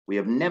 We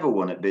have never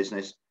won at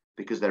business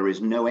because there is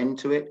no end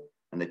to it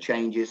and the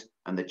changes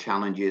and the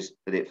challenges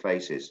that it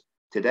faces.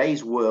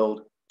 Today's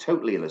world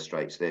totally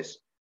illustrates this,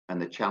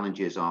 and the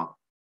challenges are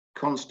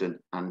constant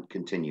and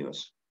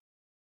continuous.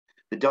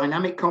 The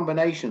dynamic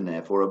combination,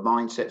 therefore, of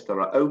mindsets that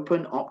are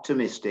open,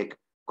 optimistic,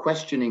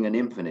 questioning, and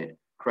infinite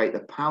create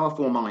the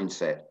powerful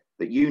mindset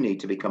that you need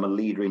to become a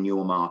leader in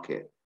your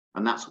market.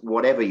 And that's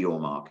whatever your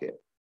market.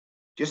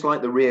 Just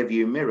like the rear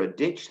view mirror,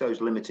 ditch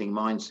those limiting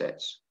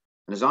mindsets.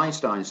 And as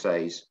Einstein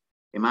says,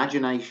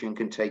 imagination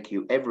can take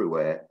you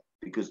everywhere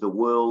because the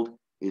world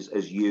is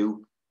as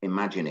you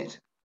imagine it.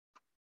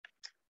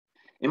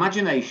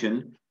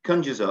 Imagination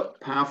conjures up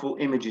powerful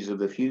images of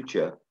the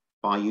future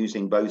by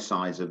using both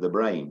sides of the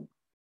brain.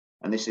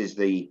 And this is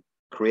the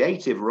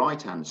creative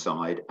right-hand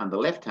side and the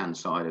left-hand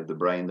side of the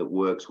brain that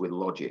works with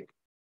logic.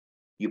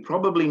 You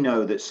probably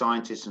know that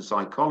scientists and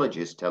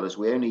psychologists tell us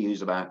we only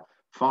use about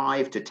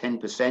 5 to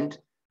 10%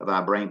 of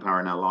our brain power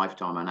in our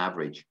lifetime on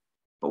average.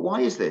 But why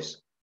is this?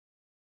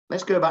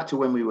 Let's go back to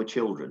when we were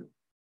children.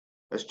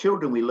 As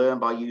children, we learn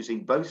by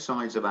using both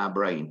sides of our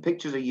brain.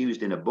 Pictures are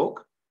used in a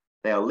book.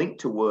 They are linked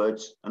to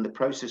words, and the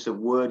process of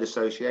word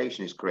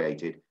association is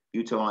created,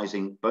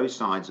 utilizing both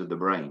sides of the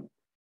brain.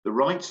 The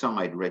right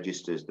side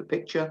registers the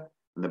picture,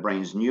 and the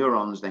brain's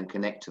neurons then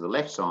connect to the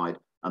left side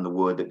and the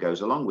word that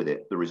goes along with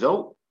it. The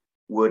result,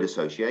 word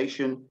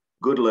association,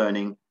 good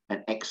learning,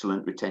 and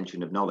excellent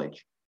retention of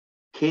knowledge.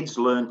 Kids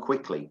learn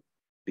quickly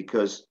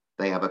because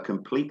they have a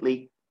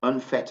completely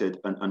unfettered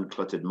and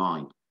uncluttered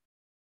mind.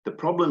 The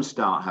problems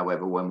start,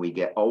 however, when we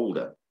get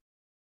older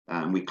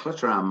and we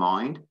clutter our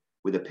mind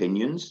with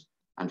opinions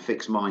and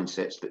fixed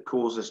mindsets that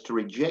cause us to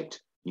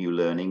reject new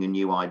learning and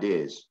new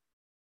ideas.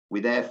 We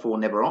therefore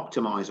never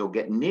optimize or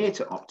get near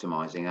to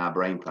optimizing our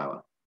brain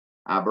power.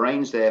 Our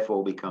brains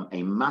therefore become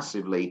a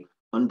massively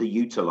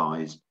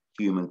underutilized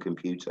human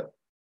computer.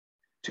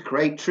 To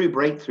create true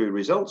breakthrough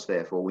results,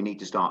 therefore, we need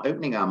to start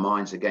opening our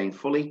minds again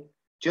fully,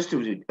 just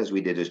as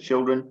we did as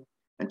children,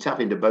 and tap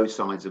into both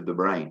sides of the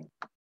brain.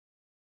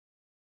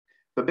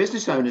 For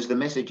business owners, the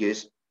message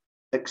is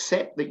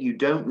accept that you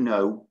don't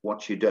know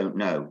what you don't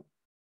know.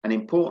 And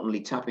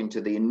importantly, tap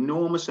into the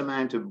enormous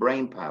amount of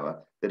brain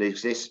power that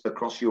exists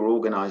across your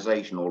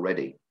organization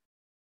already.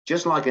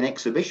 Just like an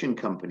exhibition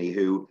company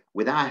who,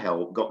 with our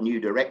help, got new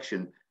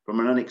direction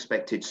from an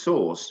unexpected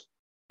source,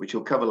 which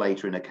we'll cover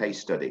later in a case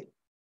study.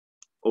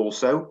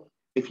 Also,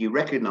 if you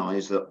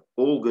recognize that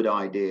all good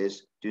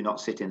ideas do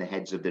not sit in the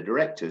heads of the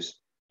directors,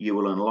 you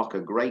will unlock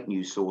a great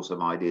new source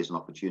of ideas and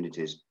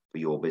opportunities for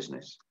your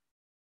business.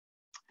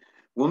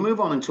 We'll move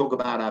on and talk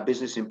about our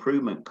business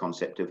improvement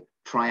concept of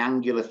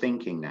triangular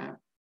thinking now.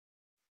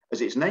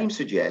 As its name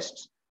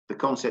suggests, the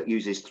concept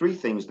uses three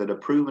things that are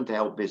proven to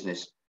help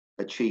business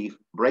achieve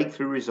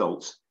breakthrough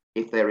results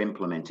if they're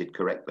implemented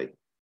correctly.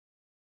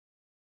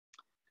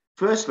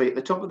 Firstly, at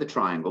the top of the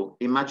triangle,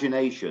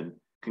 imagination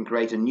can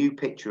create a new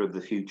picture of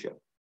the future,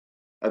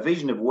 a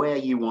vision of where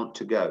you want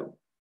to go.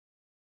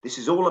 This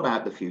is all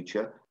about the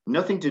future,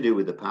 nothing to do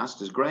with the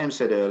past. As Graham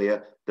said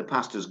earlier, the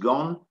past has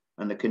gone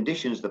and the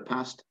conditions the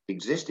past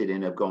existed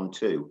in have gone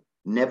too,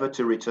 never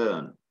to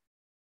return.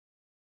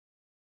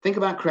 Think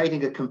about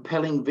creating a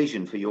compelling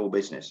vision for your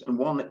business and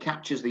one that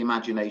captures the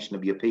imagination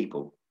of your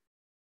people.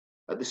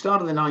 At the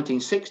start of the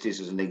 1960s,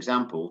 as an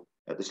example,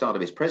 at the start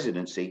of his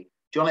presidency,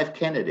 John F.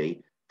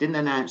 Kennedy didn't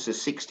announce a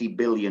 $60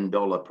 billion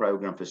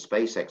program for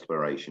space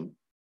exploration.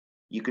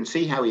 You can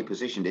see how he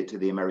positioned it to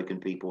the American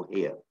people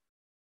here.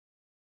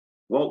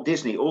 Walt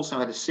Disney also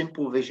had a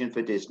simple vision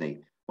for Disney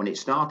when it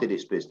started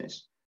its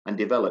business and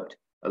developed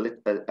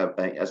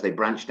as they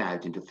branched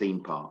out into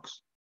theme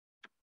parks.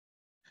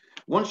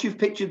 Once you've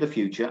pictured the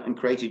future and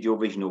created your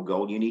vision or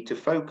goal, you need to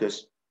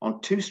focus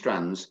on two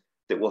strands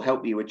that will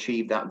help you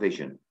achieve that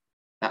vision.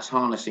 That's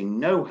harnessing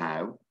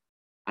know-how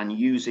and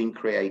using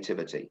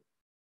creativity.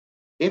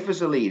 If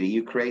as a leader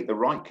you create the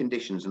right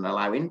conditions and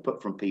allow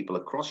input from people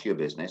across your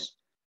business,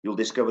 you'll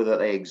discover that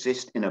they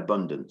exist in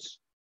abundance.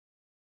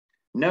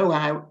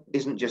 Know-how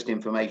isn't just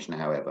information,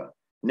 however.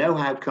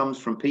 Know-how comes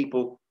from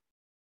people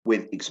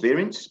with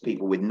experience,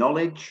 people with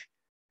knowledge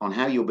on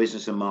how your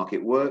business and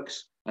market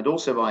works, and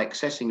also by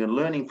accessing and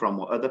learning from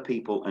what other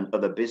people and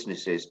other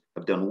businesses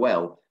have done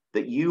well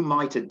that you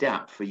might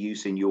adapt for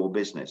use in your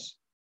business.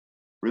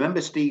 Remember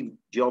Steve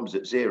Jobs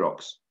at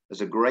Xerox as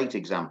a great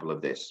example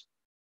of this.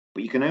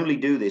 But you can only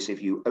do this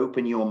if you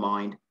open your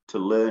mind to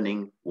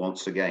learning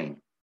once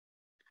again.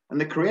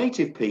 And the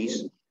creative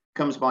piece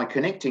comes by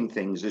connecting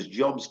things as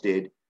Jobs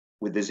did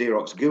with the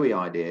Xerox GUI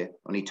idea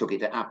when he took it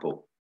to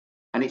Apple.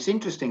 And it's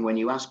interesting when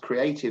you ask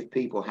creative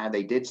people how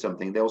they did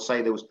something, they'll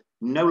say there was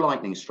no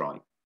lightning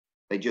strike.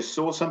 They just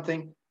saw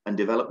something and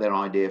developed their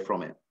idea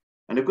from it.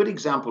 And a good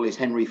example is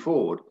Henry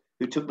Ford,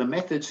 who took the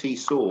methods he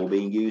saw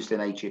being used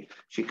in a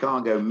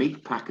Chicago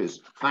meat packers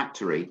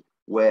factory,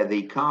 where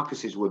the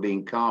carcasses were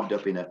being carved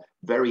up in a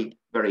very,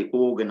 very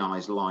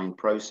organized line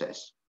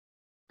process.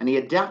 And he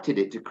adapted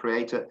it to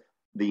create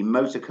the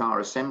motor car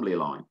assembly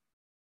line,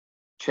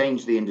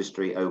 changed the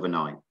industry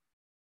overnight.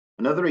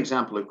 Another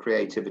example of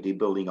creativity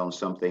building on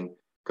something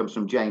comes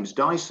from James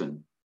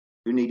Dyson,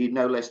 who needed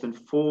no less than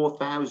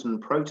 4,000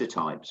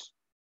 prototypes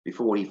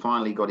before he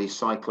finally got his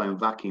Cyclone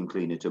vacuum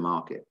cleaner to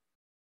market.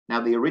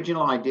 Now, the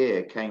original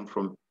idea came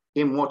from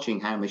him watching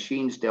how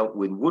machines dealt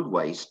with wood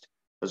waste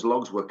as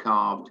logs were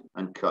carved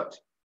and cut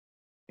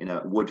in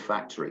a wood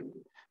factory.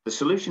 The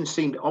solution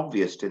seemed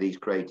obvious to these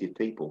creative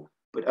people,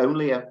 but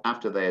only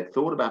after they had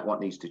thought about what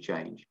needs to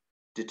change,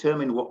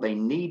 determined what they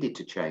needed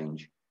to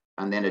change,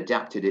 and then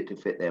adapted it to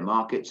fit their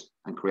markets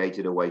and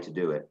created a way to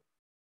do it.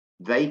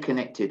 They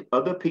connected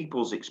other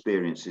people's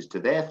experiences to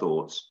their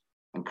thoughts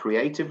and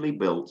creatively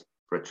built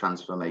for a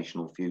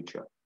transformational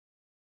future.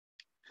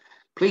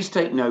 Please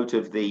take note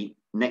of the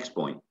next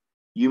point.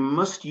 You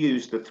must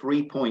use the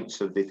 3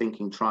 points of the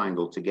thinking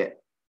triangle to get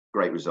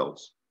great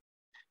results.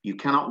 You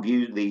cannot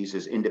view these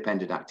as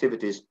independent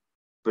activities,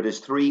 but as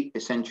 3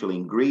 essential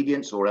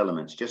ingredients or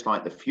elements, just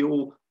like the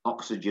fuel,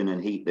 oxygen,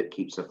 and heat that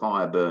keeps the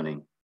fire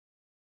burning.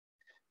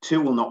 2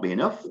 will not be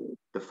enough.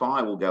 The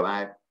fire will go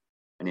out.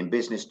 And in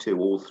business too,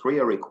 all 3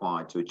 are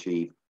required to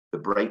achieve the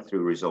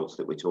breakthrough results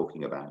that we're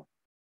talking about,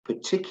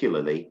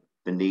 particularly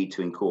the need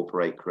to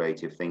incorporate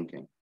creative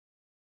thinking.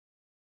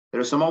 There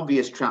are some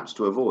obvious traps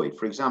to avoid.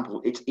 For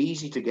example, it's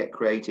easy to get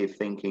creative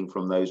thinking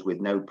from those with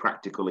no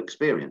practical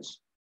experience.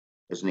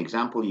 As an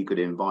example, you could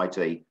invite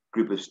a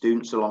group of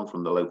students along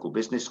from the local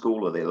business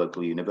school or their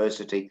local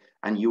university,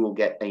 and you will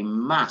get a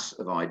mass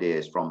of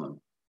ideas from them.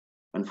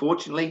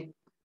 Unfortunately,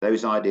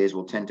 those ideas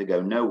will tend to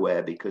go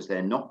nowhere because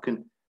they're not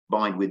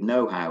combined with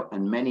know-how,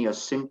 and many are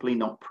simply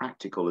not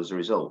practical as a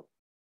result.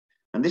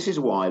 And this is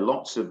why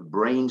lots of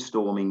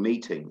brainstorming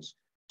meetings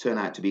turn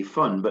out to be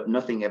fun, but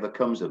nothing ever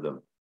comes of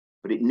them.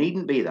 But it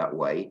needn't be that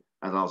way,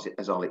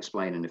 as I'll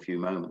explain in a few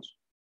moments.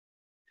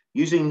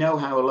 Using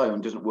know-how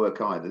alone doesn't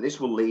work either. This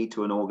will lead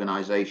to an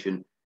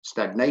organization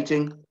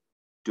stagnating,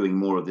 doing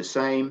more of the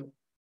same.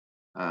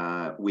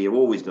 We have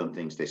always done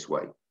things this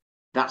way.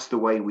 That's the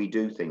way we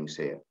do things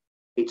here.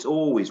 It's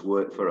always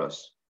worked for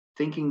us.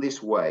 Thinking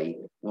this way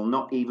will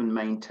not even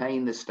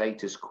maintain the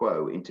status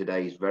quo in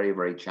today's very,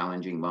 very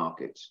challenging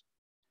markets.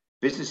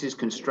 Businesses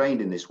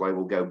constrained in this way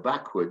will go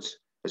backwards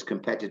as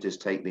competitors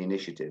take the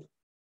initiative.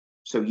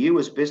 So you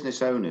as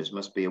business owners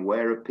must be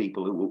aware of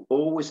people who will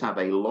always have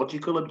a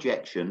logical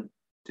objection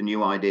to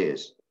new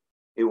ideas.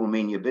 It will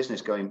mean your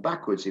business going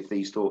backwards if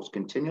these thoughts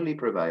continually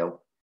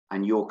prevail,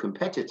 and your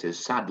competitors,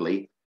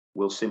 sadly,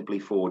 will simply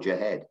forge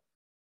ahead.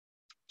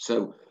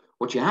 So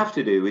what you have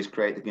to do is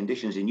create the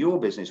conditions in your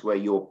business where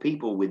your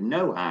people with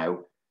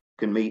know-how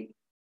can meet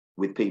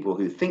with people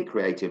who think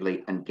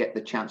creatively and get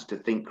the chance to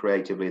think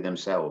creatively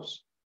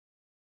themselves.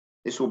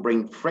 This will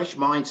bring fresh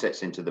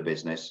mindsets into the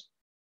business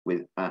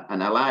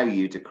and allow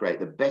you to create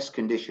the best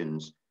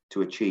conditions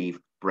to achieve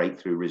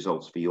breakthrough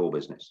results for your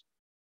business.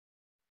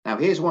 Now,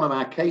 here's one of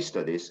our case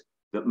studies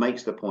that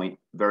makes the point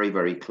very,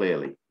 very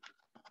clearly.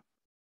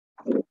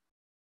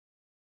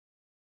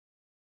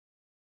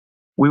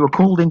 We were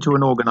called into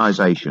an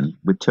organisation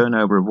with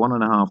turnover of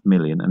 1.5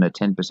 million and a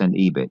 10%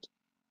 EBIT.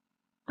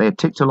 They had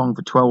ticked along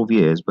for 12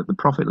 years, but the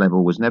profit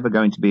level was never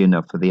going to be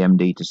enough for the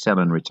MD to sell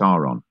and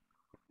retire on.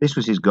 This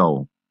was his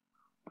goal.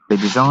 They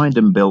designed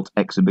and built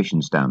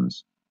exhibition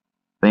stands.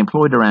 They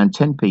employed around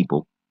 10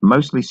 people,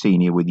 mostly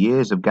senior with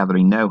years of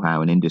gathering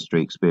know-how and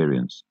industry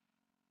experience.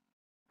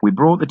 We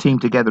brought the team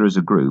together as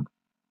a group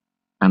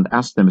and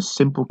asked them a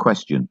simple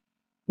question: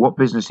 what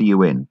business are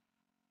you in?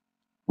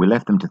 We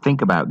left them to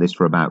think about this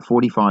for about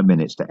 45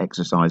 minutes to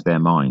exercise their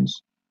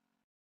minds.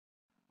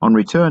 On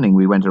returning,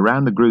 we went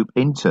around the group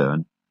in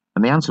turn,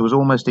 and the answer was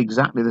almost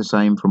exactly the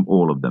same from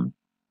all of them.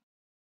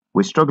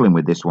 We're struggling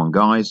with this one,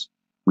 guys.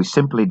 We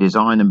simply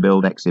design and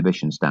build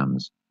exhibition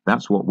stands.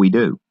 That's what we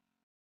do.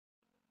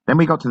 Then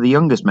we got to the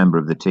youngest member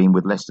of the team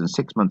with less than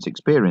 6 months'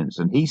 experience,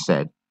 and he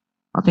said,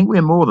 I think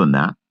we're more than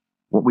that.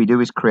 What we do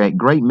is create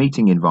great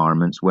meeting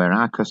environments where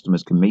our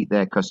customers can meet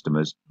their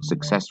customers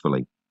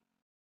successfully.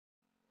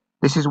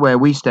 This is where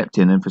we stepped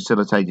in and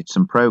facilitated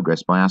some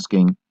progress by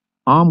asking,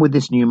 armed with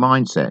this new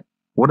mindset,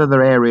 what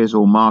other areas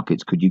or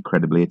markets could you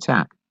credibly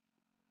attack?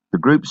 The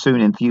group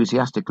soon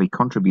enthusiastically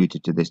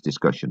contributed to this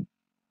discussion.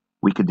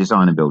 We could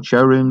design and build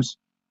showrooms,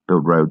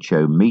 build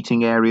roadshow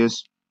meeting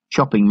areas,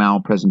 shopping mall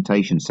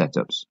presentation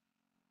setups.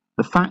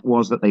 The fact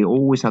was that they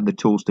always had the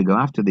tools to go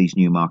after these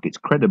new markets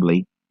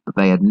credibly, but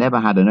they had never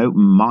had an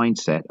open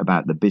mindset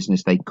about the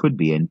business they could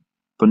be in,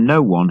 for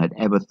no one had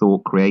ever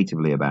thought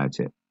creatively about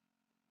it.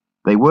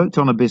 They worked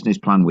on a business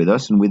plan with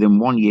us and within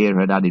 1 year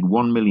had added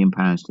 £1 million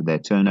to their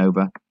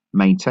turnover,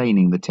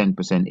 maintaining the 10%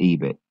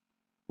 EBIT.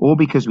 All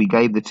because we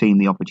gave the team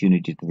the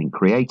opportunity to think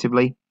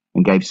creatively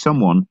and gave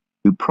someone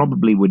who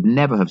probably would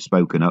never have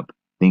spoken up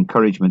the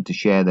encouragement to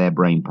share their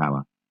brain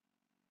power.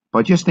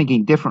 By just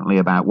thinking differently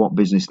about what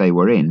business they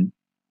were in,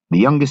 the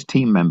youngest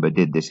team member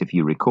did this, if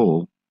you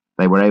recall.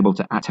 They were able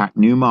to attack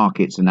new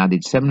markets and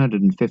added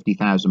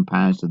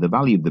 £750,000 to the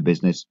value of the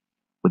business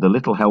with a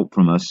little help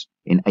from us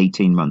in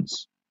 18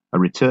 months, a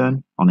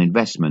return on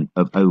investment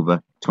of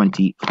over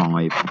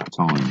 25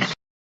 times.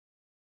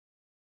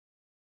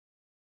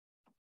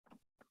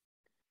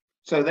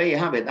 So there you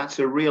have it. That's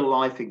a real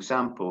life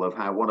example of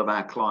how one of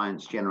our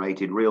clients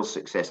generated real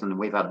success. And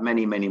we've had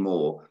many, many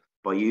more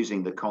by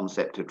using the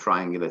concept of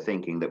triangular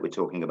thinking that we're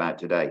talking about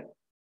today.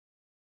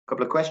 A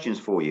couple of questions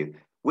for you.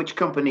 Which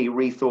company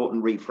rethought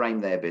and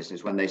reframed their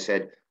business when they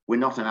said, we're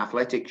not an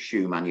athletic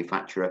shoe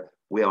manufacturer,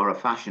 we are a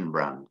fashion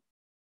brand?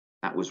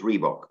 That was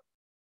Reebok.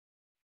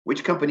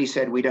 Which company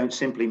said, we don't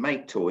simply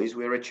make toys,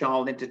 we're a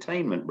child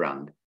entertainment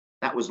brand?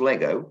 That was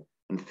Lego,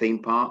 and theme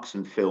parks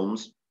and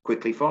films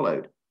quickly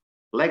followed.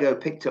 Lego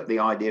picked up the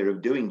idea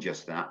of doing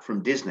just that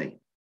from Disney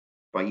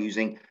by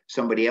using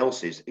somebody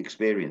else's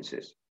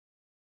experiences.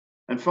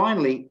 And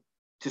finally,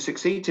 to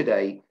succeed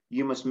today,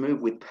 you must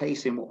move with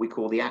pace in what we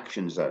call the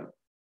action zone,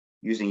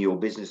 using your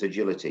business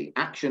agility,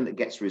 action that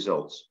gets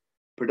results.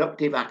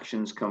 Productive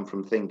actions come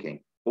from thinking.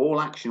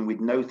 All action with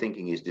no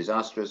thinking is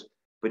disastrous,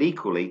 but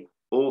equally,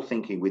 all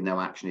thinking with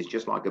no action is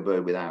just like a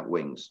bird without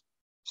wings.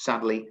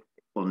 Sadly,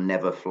 it will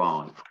never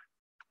fly.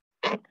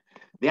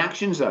 The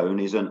action zone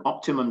is an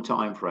optimum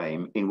time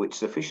frame in which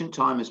sufficient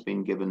time has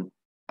been given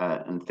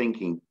and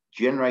thinking,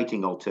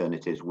 generating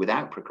alternatives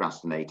without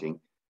procrastinating,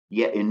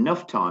 yet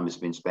enough time has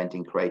been spent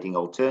in creating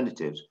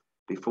alternatives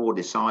before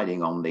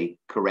deciding on the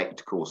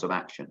correct course of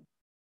action.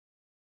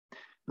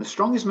 The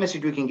strongest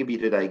message we can give you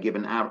today,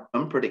 given our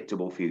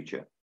unpredictable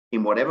future,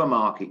 in whatever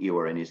market you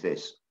are in, is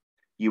this: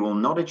 you will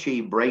not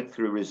achieve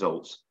breakthrough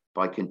results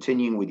by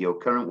continuing with your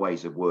current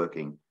ways of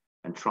working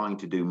and trying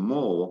to do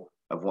more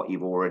of what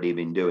you've already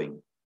been doing.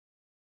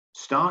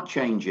 Start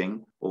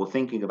changing or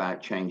thinking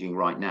about changing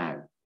right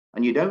now.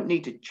 And you don't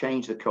need to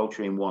change the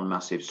culture in one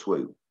massive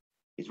swoop.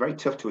 It's very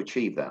tough to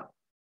achieve that.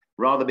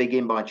 Rather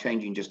begin by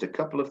changing just a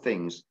couple of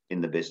things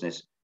in the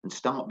business and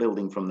start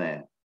building from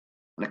there.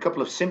 And a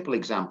couple of simple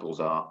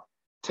examples are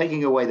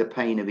taking away the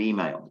pain of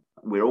email.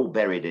 We're all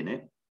buried in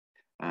it,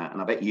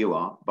 and I bet you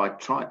are. By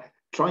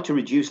try to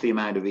reduce the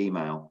amount of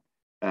email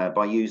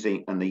by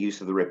using the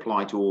use of the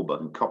reply to all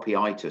button,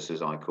 copyitis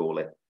as I call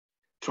it.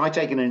 Try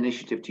taking an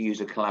initiative to use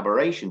a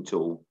collaboration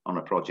tool on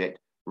a project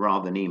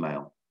rather than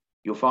email.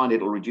 You'll find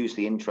it'll reduce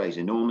the in-trays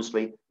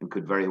enormously and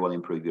could very well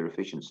improve your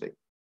efficiency.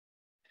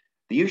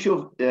 The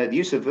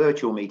use of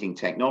virtual meeting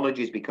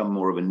technology has become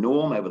more of a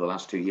norm over the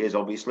last 2 years,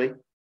 obviously.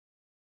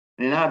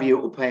 And in our view,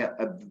 it will play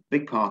a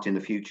big part in the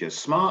future.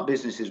 Smart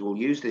businesses will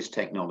use this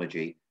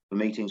technology for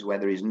meetings where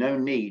there is no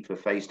need for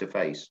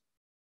face-to-face,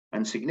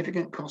 and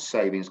significant cost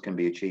savings can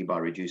be achieved by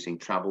reducing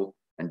travel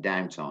and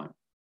downtime.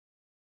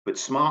 But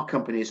smart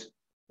companies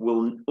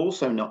will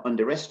also not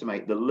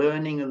underestimate the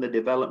learning and the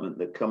development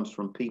that comes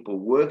from people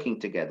working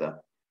together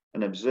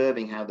and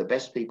observing how the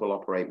best people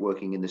operate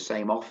working in the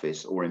same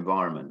office or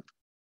environment.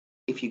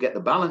 If you get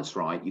the balance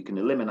right, you can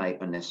eliminate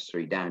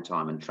unnecessary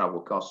downtime and travel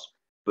costs,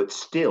 but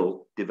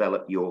still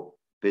develop your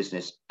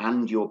business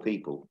and your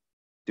people.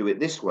 Do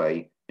it this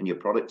way, and your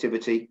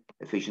productivity,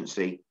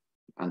 efficiency,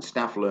 and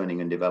staff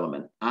learning and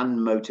development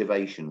and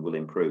motivation will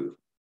improve.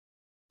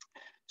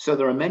 So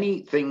there are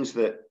many things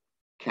that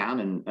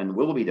can and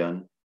will be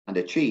done and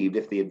achieved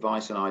if the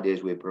advice and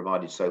ideas we've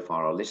provided so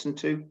far are listened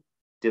to,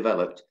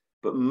 developed,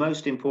 but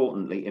most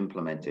importantly,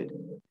 implemented.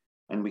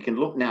 And we can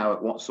look now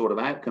at what sort of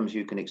outcomes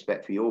you can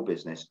expect for your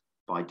business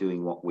by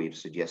doing what we've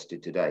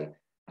suggested today.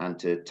 And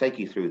to take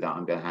you through that,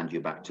 I'm going to hand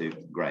you back to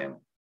Graham.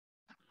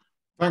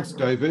 Thanks,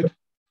 David.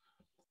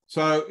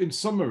 So in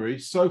summary,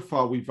 so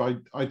far we've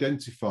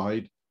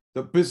identified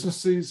that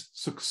businesses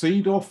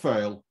succeed or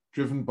fail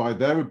driven by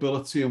their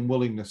ability and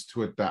willingness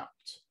to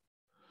adapt.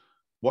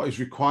 What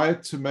is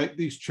required to make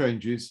these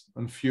changes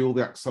and fuel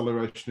the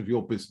acceleration of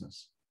your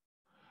business,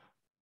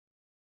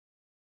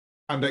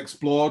 and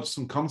explored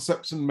some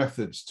concepts and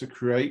methods to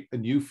create a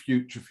new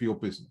future for your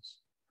business.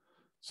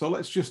 So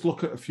let's just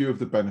look at a few of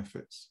the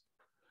benefits.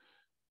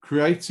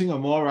 Creating a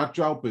more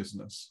agile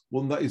business,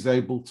 one that is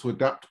able to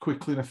adapt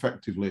quickly and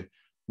effectively,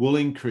 will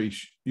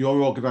increase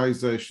your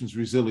organization's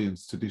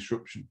resilience to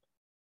disruption.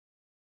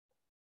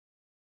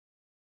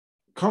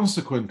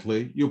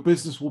 Consequently, your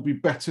business will be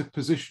better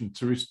positioned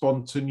to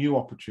respond to new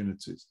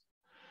opportunities,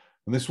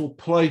 and this will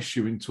place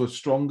you into a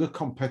stronger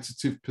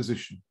competitive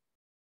position.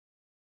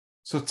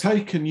 So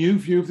take a new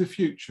view of the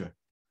future,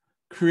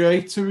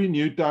 create a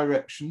renewed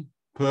direction,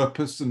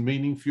 purpose, and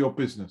meaning for your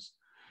business,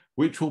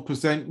 which will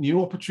present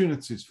new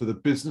opportunities for the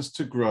business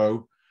to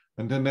grow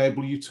and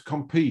enable you to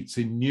compete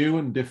in new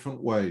and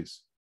different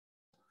ways.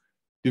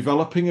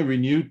 Developing a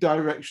renewed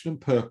direction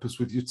and purpose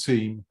with your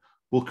team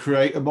will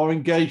create a more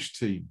engaged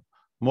team,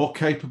 more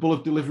capable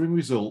of delivering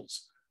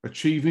results,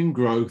 achieving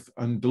growth,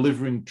 and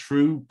delivering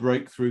true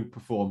breakthrough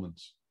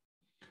performance.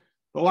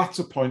 The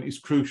latter point is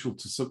crucial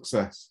to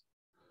success.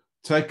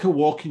 Take a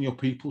walk in your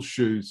people's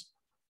shoes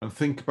and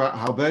think about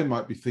how they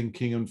might be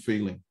thinking and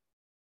feeling.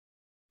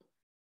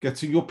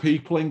 Getting your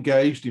people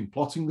engaged in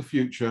plotting the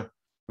future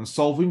and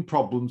solving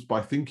problems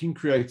by thinking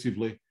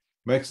creatively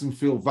makes them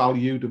feel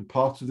valued and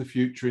part of the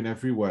future in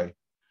every way,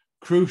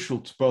 crucial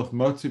to both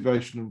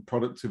motivation and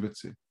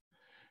productivity.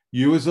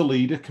 You as a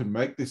leader can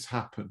make this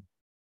happen.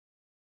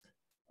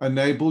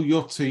 Enable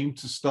your team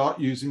to start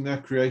using their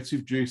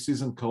creative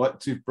juices and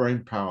collective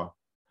brain power.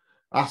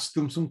 Ask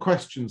them some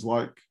questions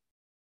like,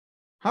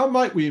 how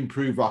might we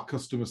improve our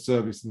customer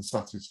service and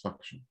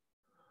satisfaction?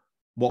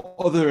 What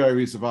other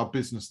areas of our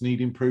business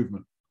need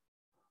improvement?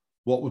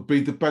 What would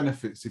be the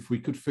benefits if we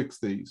could fix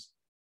these?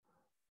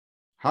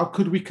 How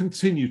could we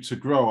continue to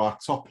grow our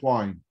top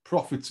line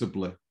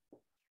profitably?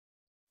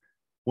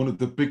 One of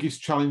the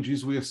biggest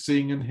challenges we are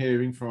seeing and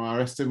hearing from our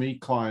SME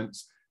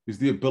clients is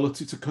the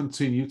ability to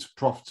continue to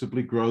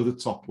profitably grow the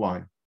top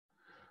line.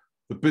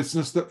 The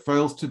business that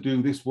fails to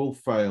do this will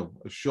fail,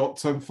 as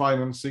short-term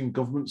financing,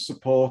 government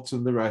support,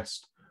 and the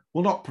rest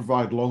will not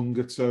provide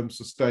longer-term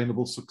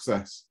sustainable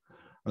success,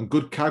 and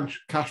good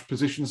cash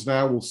positions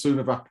now will soon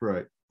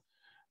evaporate.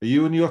 Are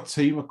you and your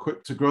team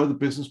equipped to grow the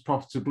business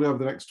profitably over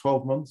the next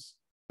 12 months,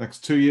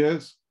 next 2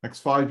 years, next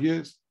 5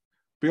 years?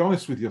 Be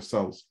honest with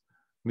yourselves.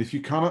 And if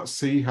you cannot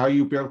see how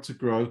you'll be able to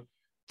grow,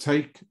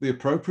 take the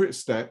appropriate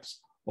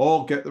steps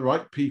or get the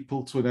right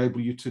people to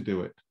enable you to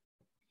do it.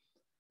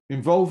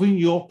 Involving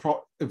your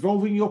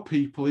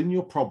people in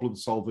your problem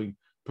solving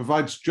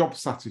provides job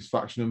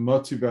satisfaction and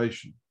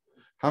motivation.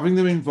 Having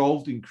them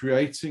involved in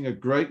creating a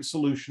great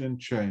solution and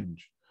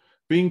change,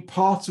 being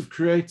part of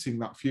creating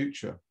that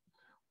future,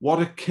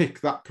 what a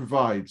kick that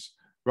provides,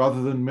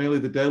 rather than merely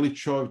the daily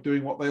chore of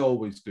doing what they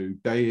always do,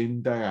 day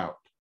in, day out.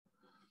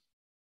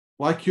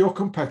 Like your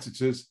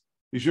competitors,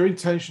 is your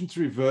intention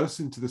to reverse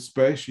into the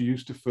space you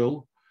used to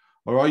fill,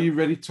 or are you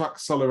ready to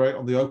accelerate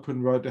on the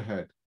open road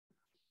ahead?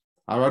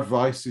 Our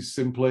advice is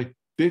simply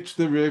ditch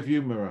the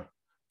rearview mirror.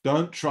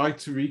 Don't try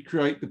to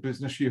recreate the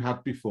business you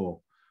had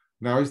before.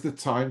 Now is the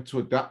time to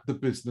adapt the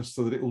business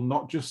so that it will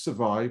not just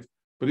survive,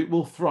 but it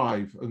will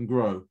thrive and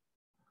grow.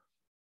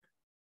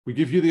 We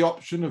give you the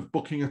option of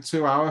booking a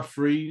 2-hour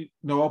free,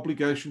 no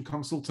obligation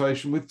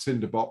consultation with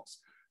Tinderbox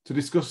to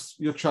discuss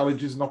your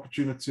challenges and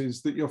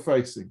opportunities that you're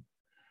facing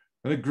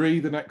and agree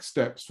the next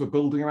steps for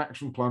building an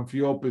action plan for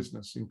your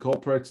business,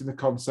 incorporating the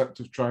concept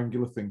of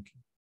triangular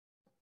thinking.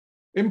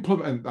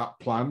 Implement that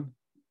plan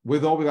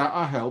with or without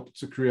our help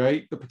to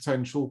create the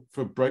potential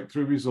for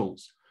breakthrough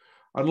results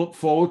and look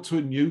forward to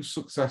a new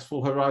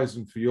successful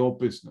horizon for your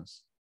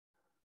business.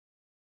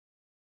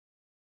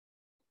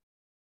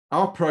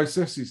 Our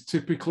process is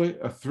typically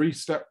a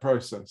 3-step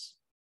process.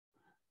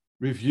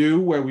 Review,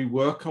 where we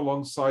work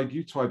alongside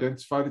you to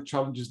identify the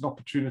challenges and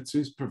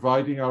opportunities,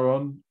 providing our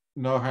own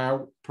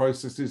know-how,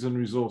 processes, and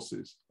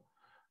resources.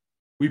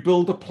 We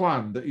build a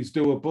plan that is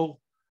doable,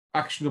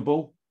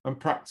 actionable, and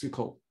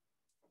practical.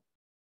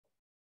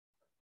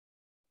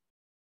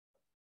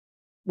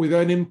 We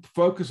then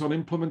focus on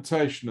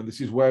implementation, and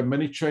this is where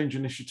many change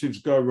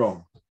initiatives go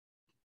wrong.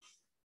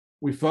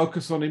 We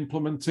focus on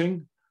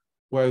implementing,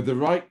 where the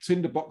right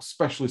Tinderbox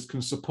specialist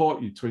can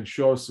support you to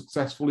ensure a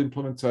successful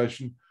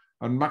implementation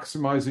and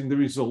maximizing the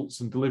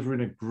results and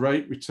delivering a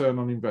great return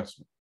on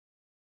investment.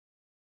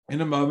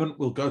 In a moment,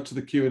 we'll go to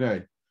the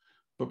Q&A.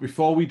 But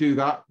before we do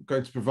that, I'm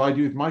going to provide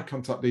you with my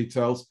contact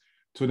details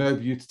to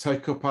enable you to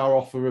take up our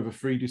offer of a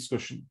free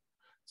discussion,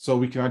 so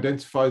we can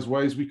identify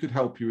ways we could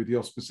help you with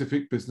your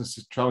specific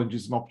business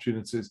challenges and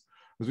opportunities.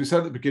 As we said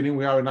at the beginning,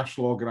 we are a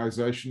national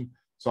organisation,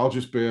 so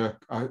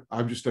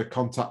I'm just a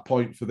contact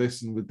point for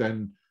this, and would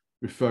then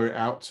refer it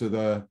out to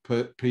the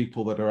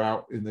people that are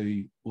out in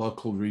the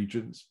local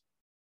regions.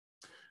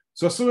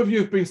 So some of you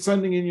have been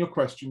sending in your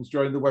questions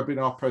during the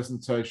webinar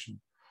presentation,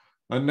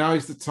 and now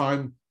is the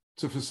time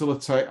to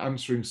facilitate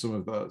answering some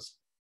of those.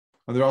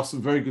 And there are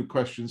some very good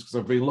questions because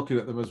I've been looking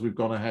at them as we've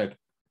gone ahead.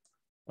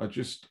 I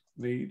just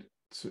need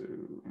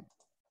to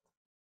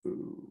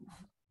move.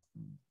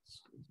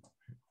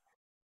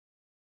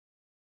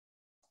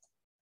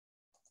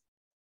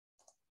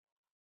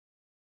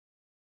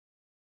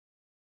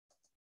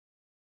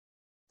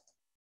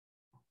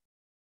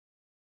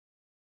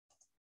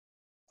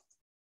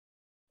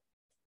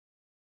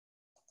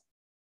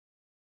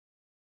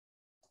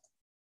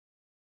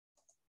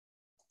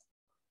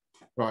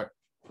 Right,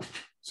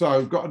 so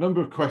I've got a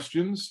number of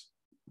questions.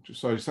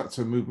 So I just had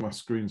to move my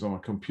screens on my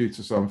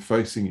computer so I'm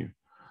facing you.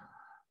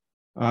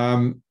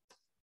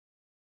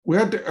 We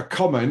had a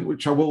comment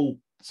which I will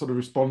sort of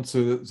respond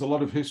to. There's a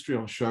lot of history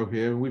on show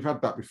here, and we've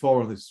had that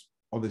before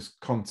on this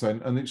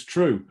content, and it's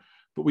true.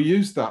 But we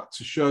use that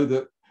to show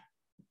that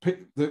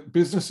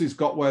businesses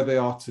got where they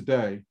are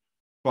today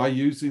by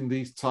using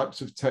these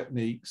types of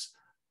techniques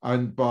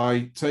and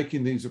by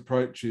taking these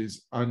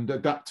approaches and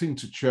adapting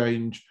to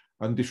change.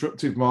 And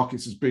disruptive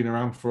markets has been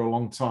around for a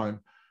long time.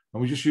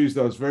 And we just use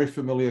those very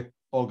familiar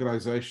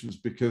organizations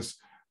because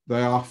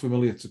they are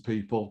familiar to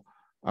people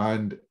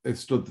and it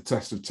stood the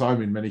test of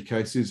time in many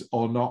cases,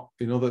 or not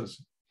in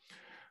others.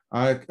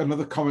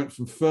 Another comment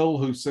from Phil,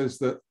 who says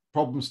that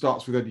problem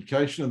starts with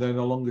education and they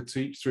no longer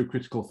teach through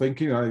critical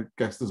thinking. I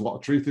guess there's a lot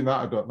of truth in that.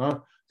 I don't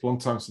know. It's a long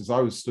time since I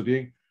was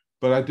studying.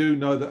 But I do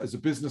know that as a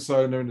business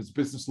owner and as a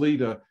business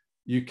leader,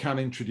 you can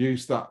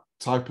introduce that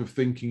type of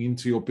thinking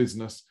into your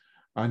business,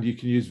 and you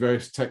can use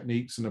various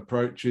techniques and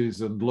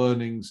approaches and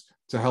learnings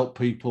to help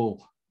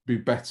people be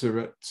better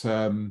at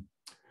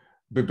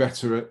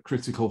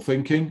critical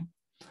thinking.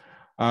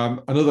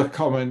 Another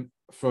comment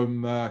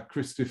from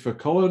Christopher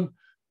Cullen,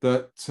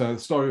 that the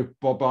story of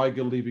Bob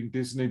Iger leaving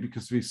Disney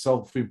because of his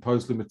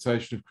self-imposed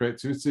limitation of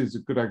creativity is a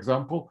good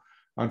example,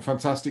 and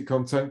fantastic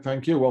content.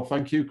 Thank you. Well,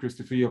 thank you,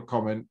 Christopher, for your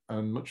comment,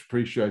 and much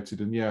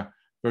appreciated. And yeah,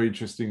 very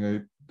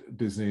interesting.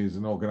 Disney as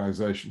an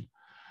organization,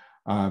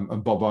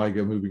 and Bob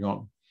Iger moving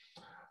on.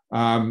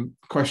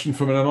 Question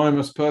from an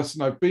anonymous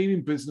person. I've been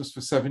in business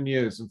for 7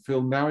 years and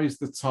feel now is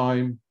the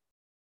time.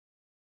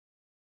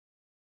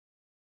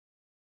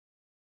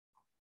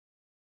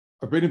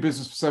 I've been in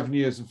business for 7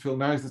 years and feel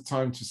now is the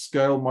time to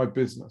scale my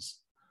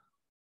business.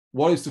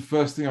 What is the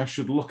first thing I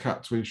should look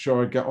at to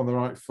ensure I get on the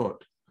right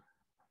foot?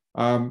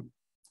 I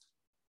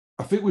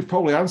think we've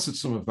probably answered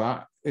some of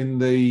that in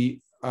the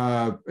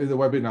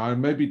webinar,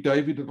 and maybe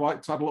David would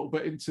like to add a little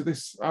bit into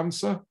this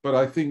answer, but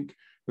I think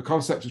the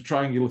concept of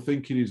triangular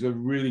thinking is a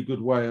really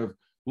good way of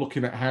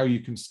looking at how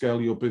you can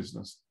scale your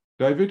business.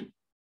 David?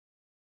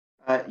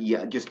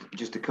 Yeah,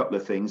 just a couple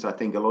of things. I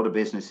think a lot of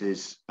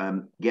businesses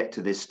get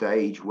to this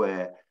stage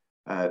where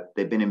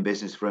they've been in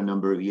business for a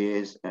number of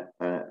years.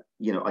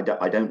 You know,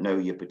 I don't know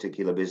your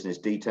particular business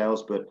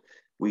details, but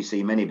we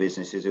see many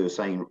businesses who are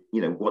saying,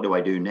 you know, what do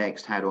I do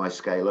next? How do I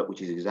scale up?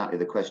 Which is exactly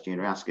the question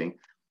you're asking.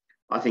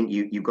 I think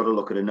you've got to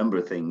look at a number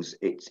of things.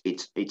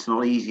 It's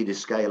not easy to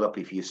scale up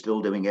if you're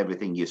still doing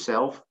everything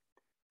yourself,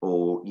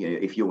 or you know,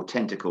 if your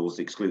tentacles,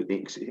 excuse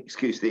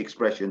the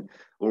expression,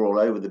 are all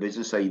over the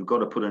business. So you've got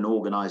to put an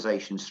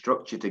organization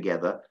structure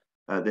together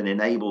that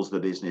enables the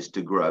business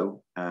to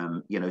grow,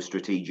 you know,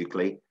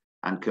 strategically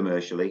and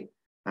commercially.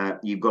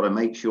 You've got to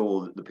make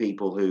sure that the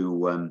people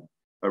who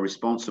are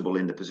responsible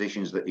in the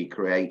positions that you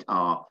create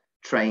are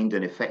trained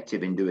and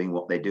effective in doing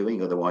what they're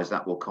doing. Otherwise,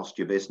 that will cost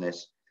your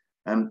business.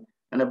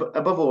 And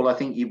above all, I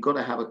think you've got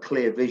to have a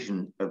clear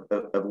vision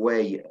of where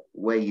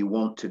you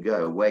want to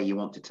go, where you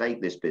want to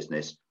take this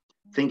business,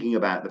 thinking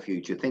about the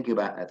future, thinking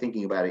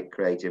about it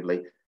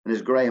creatively. And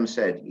as Graham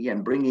said,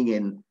 again, bringing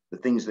in the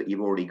things that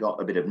you've already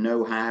got, a bit of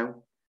know-how,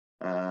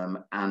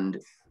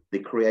 and the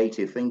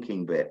creative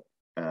thinking bit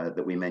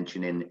that we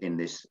mentioned in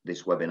this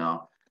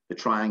webinar. The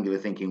triangular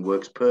thinking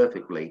works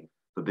perfectly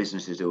for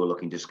businesses who are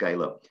looking to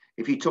scale up.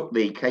 If you took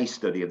the case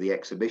study of the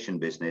exhibition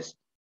business,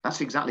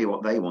 that's exactly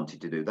what they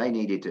wanted to do.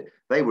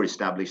 They were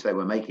established, they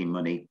were making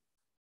money,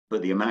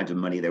 but the amount of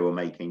money they were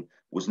making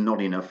was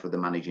not enough for the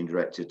managing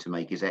director to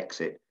make his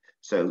exit.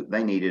 So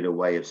they needed a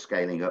way of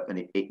scaling up,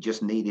 and it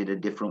just needed a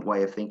different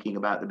way of thinking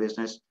about the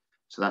business.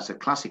 So that's a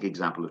classic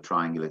example of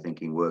triangular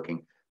thinking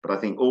working. But I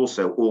think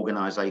also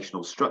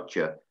organizational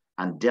structure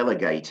and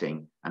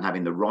delegating and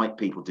having the right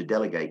people to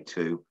delegate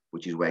to,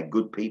 which is where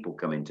good people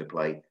come into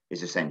play,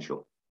 is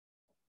essential.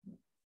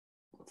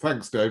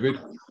 Thanks, David.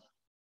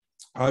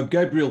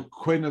 Gabriel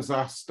Quinn has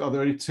asked, are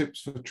there any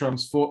tips for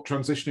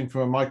transitioning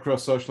from a micro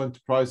social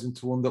enterprise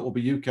into one that will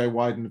be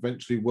UK-wide and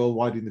eventually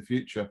worldwide in the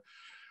future?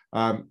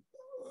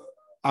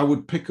 I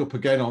would pick up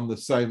again on the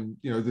same,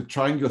 you know, the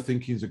triangular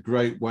thinking is a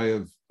great way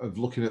of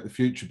looking at the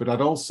future, but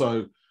I'd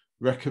also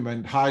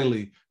recommend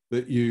highly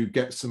that you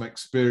get some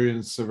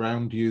experience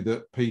around you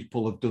that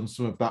people have done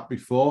some of that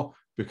before,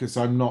 because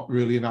I'm not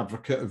really an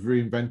advocate of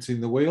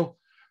reinventing the wheel.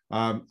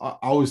 I'm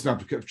always an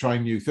advocate of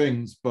trying new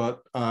things,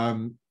 but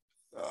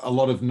a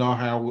lot of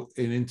know-how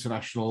in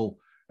international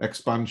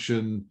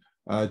expansion,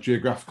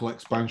 geographical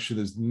expansion.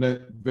 There's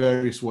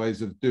various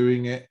ways of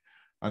doing it,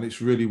 and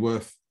it's really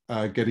worth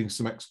getting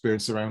some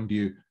experience around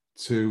you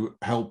to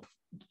help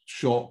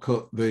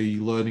shortcut the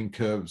learning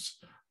curves,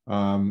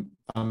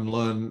 and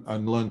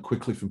learn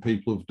quickly from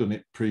people who've done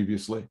it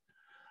previously.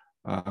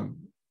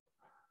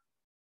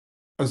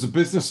 As a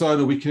business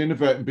owner, we can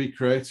innovate and be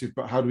creative,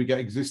 but how do we get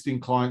existing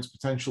clients,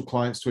 potential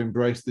clients, to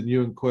embrace the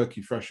new and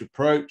quirky, fresh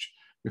approach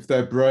if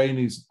their brain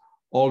is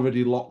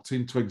already locked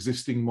into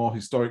existing, more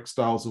historic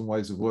styles and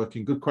ways of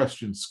working? Good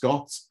question,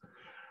 Scott.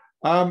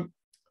 I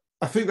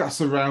think that's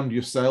around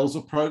your sales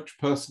approach,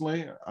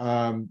 personally.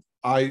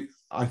 I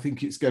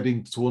think it's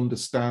getting to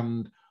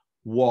understand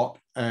what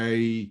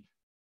a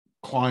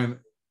client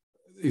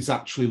is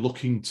actually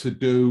looking to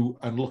do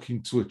and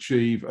looking to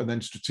achieve, and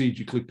then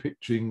strategically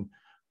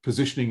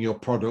positioning your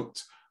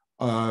product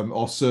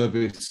or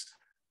service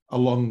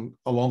along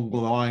the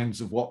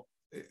lines of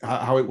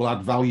how it will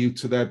add value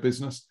to their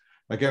business.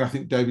 Again, I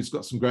think David's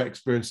got some great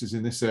experiences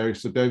in this area.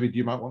 So David,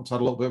 you might want to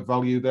add a little bit of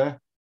value there.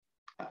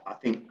 I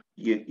think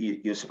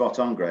you're spot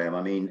on, Graham.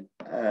 I mean,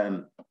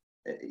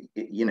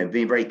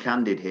 being very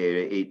candid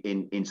here,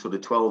 in sort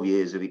of 12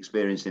 years of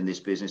experience in this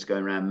business,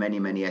 going around many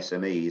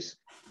SMEs,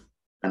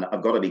 and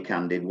I've got to be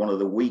candid, one of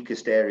the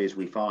weakest areas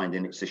we find,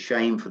 and it's a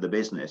shame for the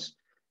business,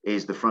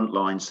 is the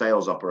frontline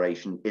sales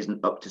operation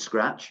isn't up to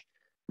scratch.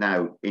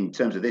 Now, in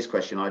terms of this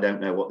question, I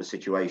don't know what the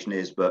situation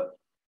is, but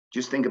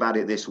just think about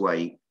it this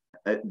way.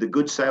 The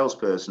good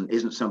salesperson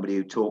isn't somebody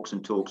who talks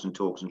and talks and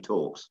talks and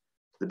talks.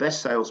 The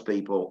best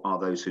salespeople are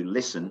those who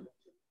listen,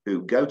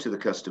 who go to the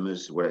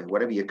customers,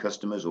 whatever your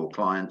customers or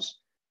clients.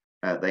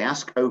 They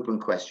ask open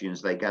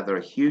questions. They gather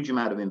a huge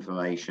amount of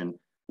information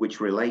which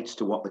relates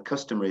to what the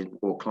customer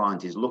or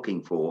client is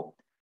looking for.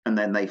 And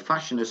then they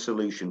fashion a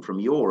solution from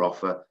your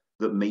offer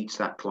that meets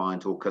that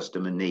client or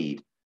customer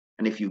need.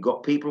 And if you've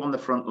got people on the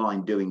front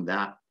line doing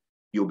that,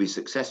 you'll be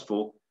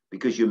successful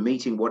because you're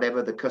meeting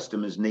whatever the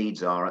customer's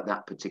needs are at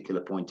that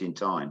particular point in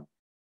time.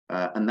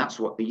 And that's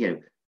what,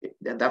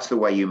 that's the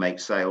way you make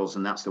sales,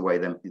 and that's the way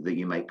that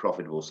you make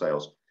profitable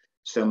sales.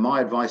 So my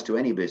advice to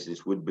any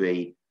business would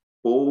be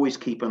always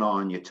keep an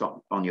eye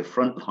on your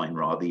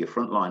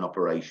frontline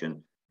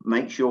operation.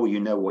 Make sure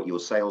you know what your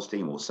sales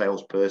team or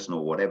salesperson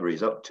or whatever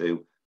is up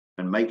to,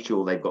 and make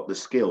sure they've got the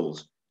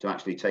skills to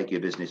actually take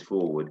your business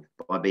forward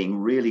by being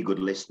really good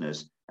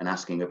listeners and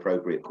asking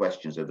appropriate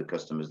questions of the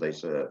customers they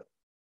serve.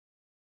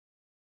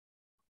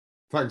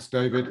 Thanks,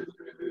 David.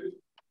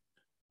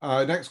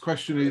 Next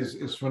question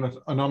is from an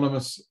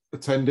anonymous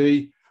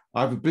attendee.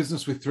 I have a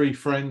business with 3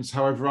 friends.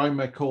 However, I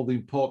make all the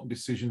important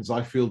decisions.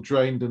 I feel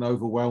drained and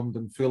overwhelmed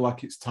and feel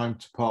like it's time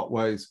to part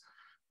ways.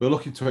 We're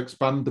looking to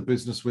expand the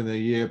business within a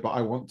year, but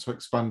I want to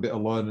expand it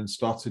alone and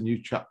start a new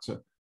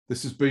chapter.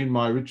 This has been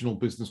my original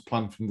business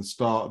plan from the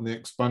start, and the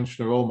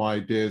expansion of all my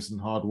ideas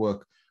and hard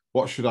work.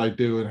 What should I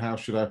do and how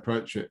should I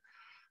approach it?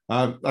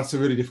 That's a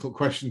really difficult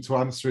question to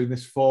answer in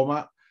this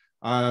format.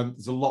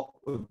 There's a lot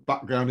of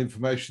background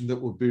information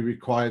that would be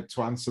required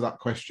to answer that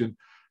question.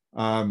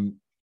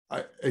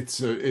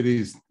 It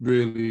is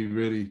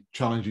really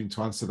challenging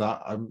to answer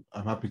that. I'm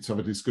happy to have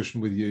a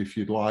discussion with you if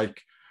you'd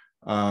like.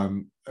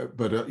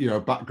 But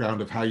a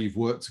background of how you've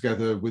worked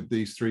together with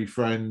these 3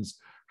 friends,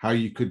 how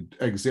you could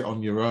exit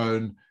on your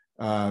own.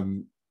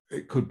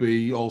 It could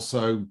be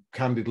also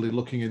candidly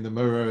looking in the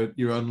mirror at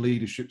your own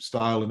leadership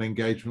style and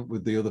engagement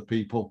with the other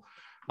people.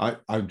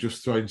 I'm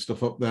just throwing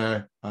stuff up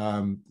there.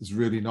 There's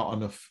really not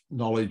enough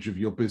knowledge of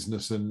your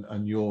business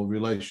and your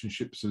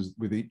relationships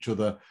with each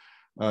other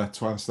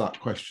to answer that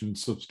question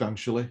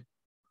substantially.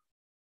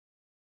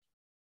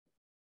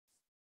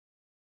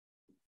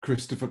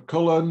 Christopher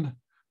Cullen,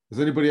 has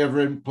anybody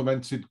ever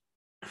implemented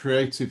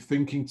creative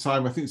thinking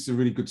time? I think it's a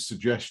really good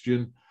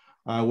suggestion.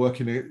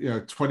 Working,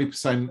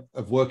 20%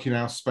 of working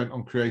hours spent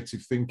on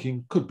creative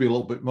thinking could be a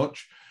little bit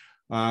much.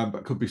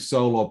 But could be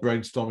solo or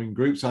brainstorming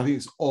groups. I think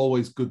it's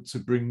always good to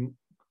bring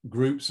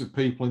groups of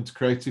people into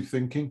creative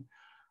thinking.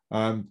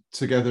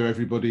 Together,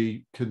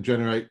 everybody can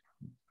generate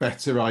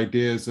better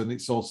ideas, and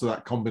it's also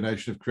that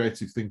combination of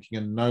creative thinking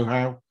and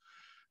know-how.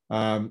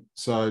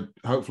 So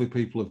hopefully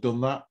people have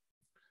done that.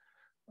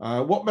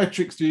 What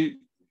metrics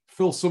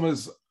Phil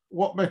Summers,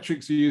 what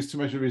metrics do you use to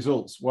measure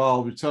results?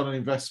 Well, return on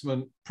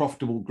investment,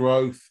 profitable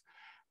growth,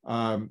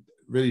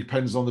 really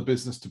depends on the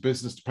business to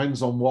business,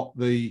 depends on what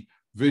the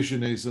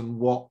vision is and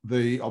what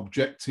the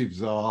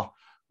objectives are,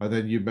 and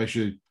then you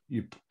measure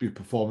your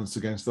performance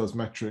against those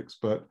metrics.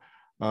 But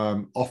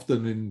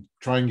often in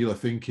triangular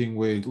thinking,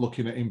 we're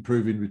looking at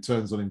improving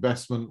returns on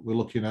investment, we're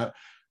looking at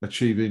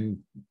achieving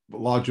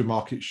larger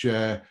market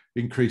share,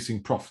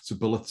 increasing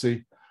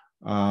profitability,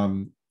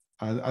 and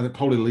it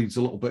probably leads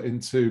a little bit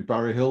into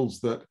Barry Hills,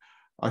 that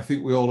I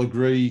think we all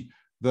agree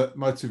that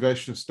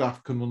motivation of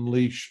staff can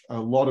unleash a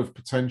lot of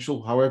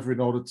potential. However, in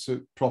order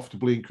to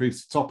profitably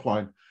increase the top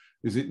line,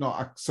 is it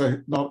not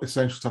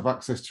essential to have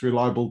access to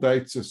reliable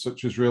data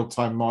such as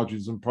real-time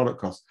margins and product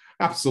costs?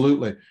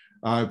 Absolutely.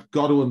 You've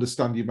got to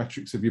understand your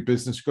metrics of your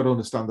business. You've got to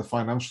understand the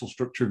financial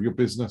structure of your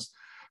business.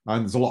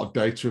 And there's a lot of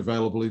data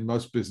available in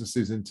most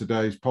businesses in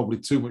today. There's probably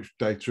too much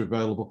data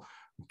available.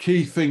 The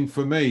key thing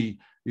for me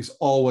is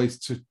always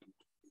to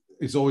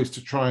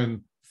try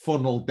and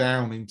funnel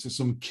down into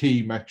some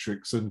key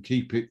metrics and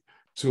keep it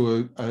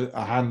to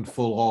a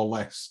handful or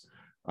less.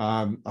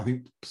 I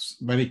think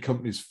many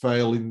companies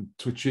fail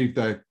to achieve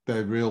their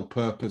real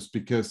purpose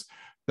because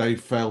they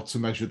fail to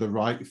measure the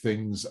right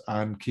things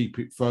and keep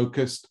it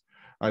focused,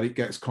 and it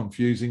gets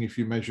confusing if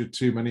you measure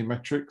too many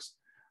metrics.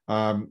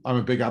 I'm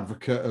a big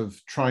advocate of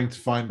trying to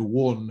find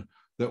one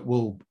that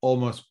will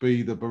almost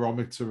be the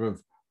barometer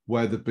of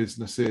where the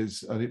business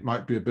is, and it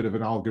might be a bit of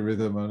an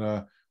algorithm and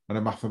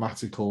a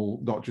mathematical,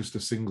 not just a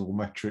single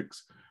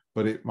metrics,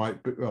 but it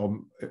might be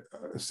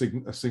a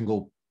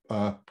single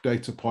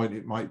data point.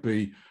 It might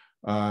be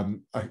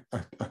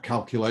a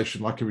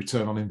calculation like a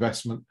return on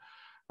investment,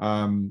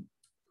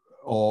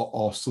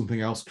 or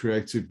something else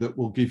creative that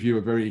will give you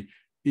a very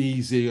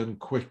easy and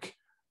quick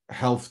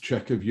health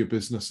check of your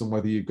business and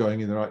whether you're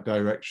going in the right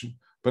direction.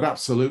 But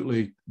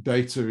absolutely,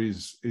 data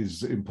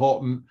is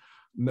important.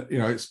 You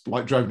know, it's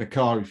like driving a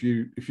car. If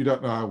you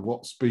don't know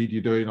what speed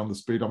you're doing on the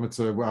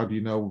speedometer, how do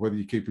you know whether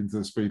you're keeping to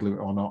the speed limit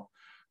or not?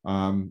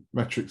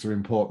 Metrics are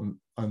important,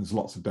 and there's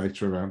lots of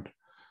data around.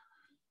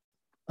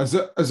 As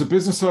a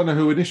business owner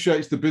who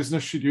initiates the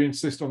business, should you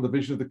insist on the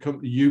vision of the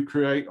company you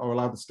create or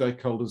allow the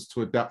stakeholders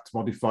to adapt,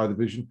 modify the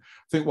vision?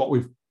 I think what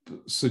we've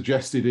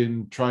suggested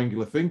in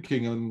Triangular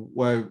Thinking and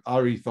where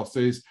our ethos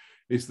is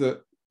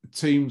that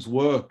teams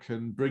work,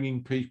 and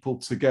bringing people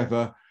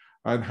together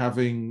and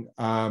having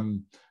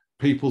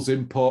people's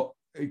input,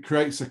 it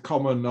creates a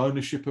common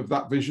ownership of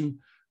that vision,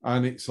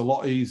 and it's a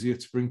lot easier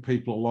to bring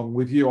people along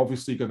with you.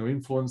 Obviously, you're going to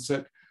influence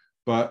it,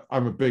 but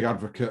I'm a big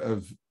advocate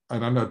of,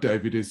 and I know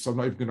David is, so I'm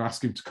not even going to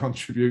ask him to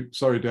contribute.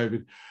 Sorry,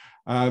 David.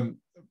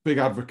 Big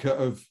advocate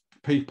of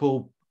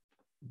people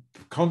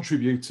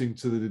contributing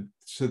to the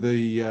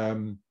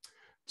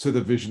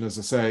vision. As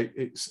I say,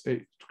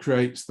 it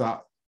creates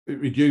that, it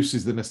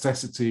reduces the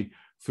necessity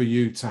for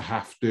you to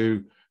have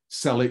to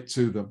sell it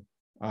to them.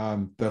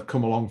 They'll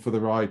come along for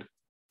the ride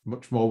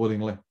much more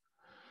willingly.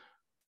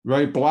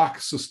 Ray Black,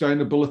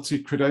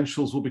 sustainability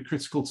credentials will be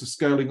critical to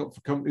scaling up for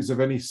companies of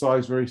any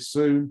size very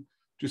soon.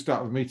 Just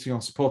out of a meeting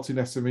on supporting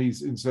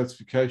SMEs in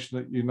certification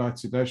at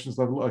United Nations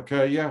level.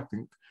 Okay, yeah, I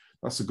think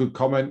that's a good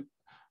comment.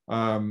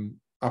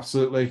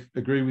 Absolutely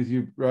agree with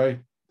you, Ray.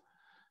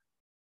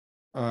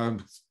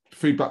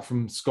 Feedback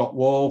from Scott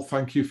Wall.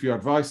 Thank you for your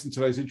advice in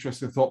today's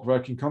interesting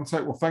thought-provoking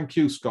content. Well, thank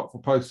you, Scott,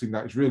 for posting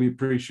that. It's really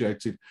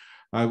appreciated.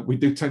 We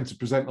do tend to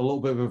present a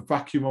little bit of a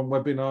vacuum on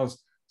webinars,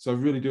 so I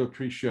really do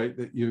appreciate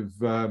that you've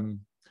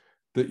taken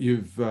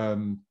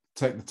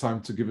the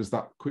time to give us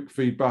that quick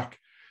feedback.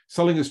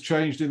 Selling has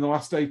changed in the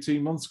last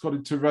 18 months,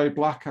 according to Ray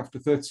Black. After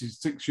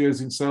 36 years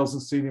in sales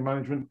and senior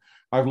management,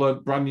 I've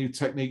learned brand new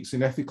techniques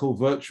in ethical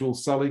virtual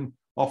selling.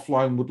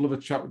 Offline, would love a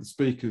chat with the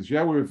speakers.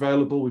 Yeah, we're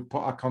available. We've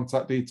put our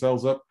contact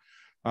details up.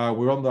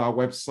 We're on our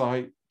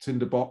website,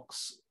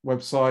 Tinderbox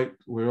website.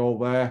 We're all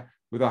there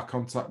with our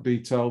contact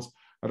details.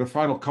 And a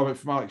final comment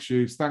from Alex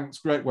Hughes. Thanks,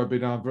 great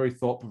webinar, very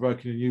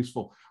thought-provoking and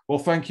useful. Well,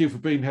 thank you for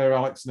being here,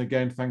 Alex. And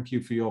again, thank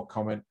you for your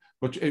comment.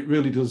 But it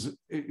really does,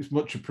 it's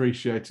much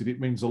appreciated.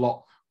 It means a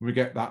lot when we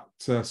get that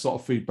sort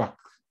of feedback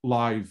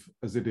live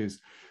as it is.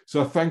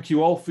 So thank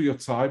you all for your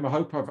time. I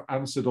hope I've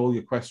answered all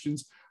your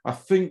questions. I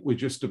think we're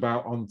just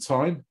about on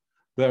time,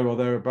 there or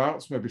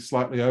thereabouts, maybe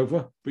slightly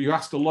over. But you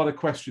asked a lot of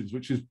questions,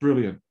 which is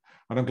brilliant.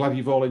 And I'm glad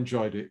you've all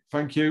enjoyed it.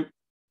 Thank you.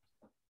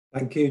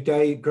 Thank you,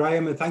 Dave,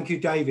 Graham, and thank you,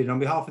 David. On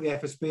behalf of the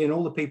FSB and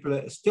all the people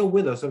that are still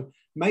with us, an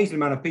amazing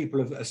amount of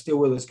people are still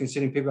with us,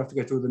 considering people have to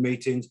go to other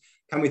meetings.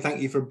 Can we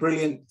thank you for a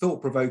brilliant,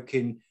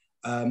 thought-provoking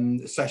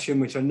session,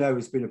 which I know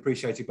has been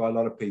appreciated by a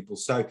lot of people.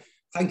 So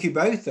thank you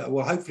both.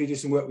 We'll hopefully do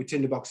some work with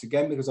Tinderbox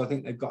again, because I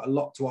think they've got a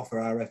lot to offer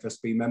our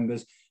FSB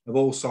members of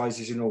all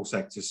sizes in all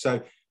sectors.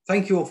 So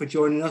thank you all for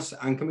joining us.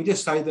 And can we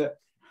just say that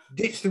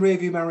ditch the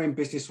rearview mirror in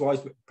business-wise,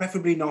 but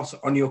preferably not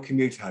on your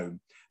commute home.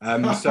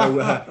 I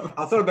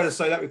thought I'd better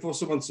say that before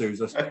someone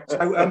sues us.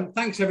 So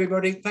thanks,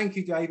 everybody. Thank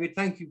you, David.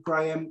 Thank you,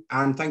 Graham.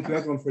 And thank you,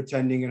 everyone, for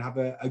attending, and have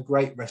a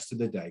great rest of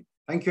the day.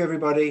 Thank you,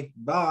 everybody.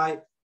 Bye.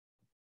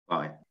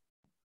 Bye.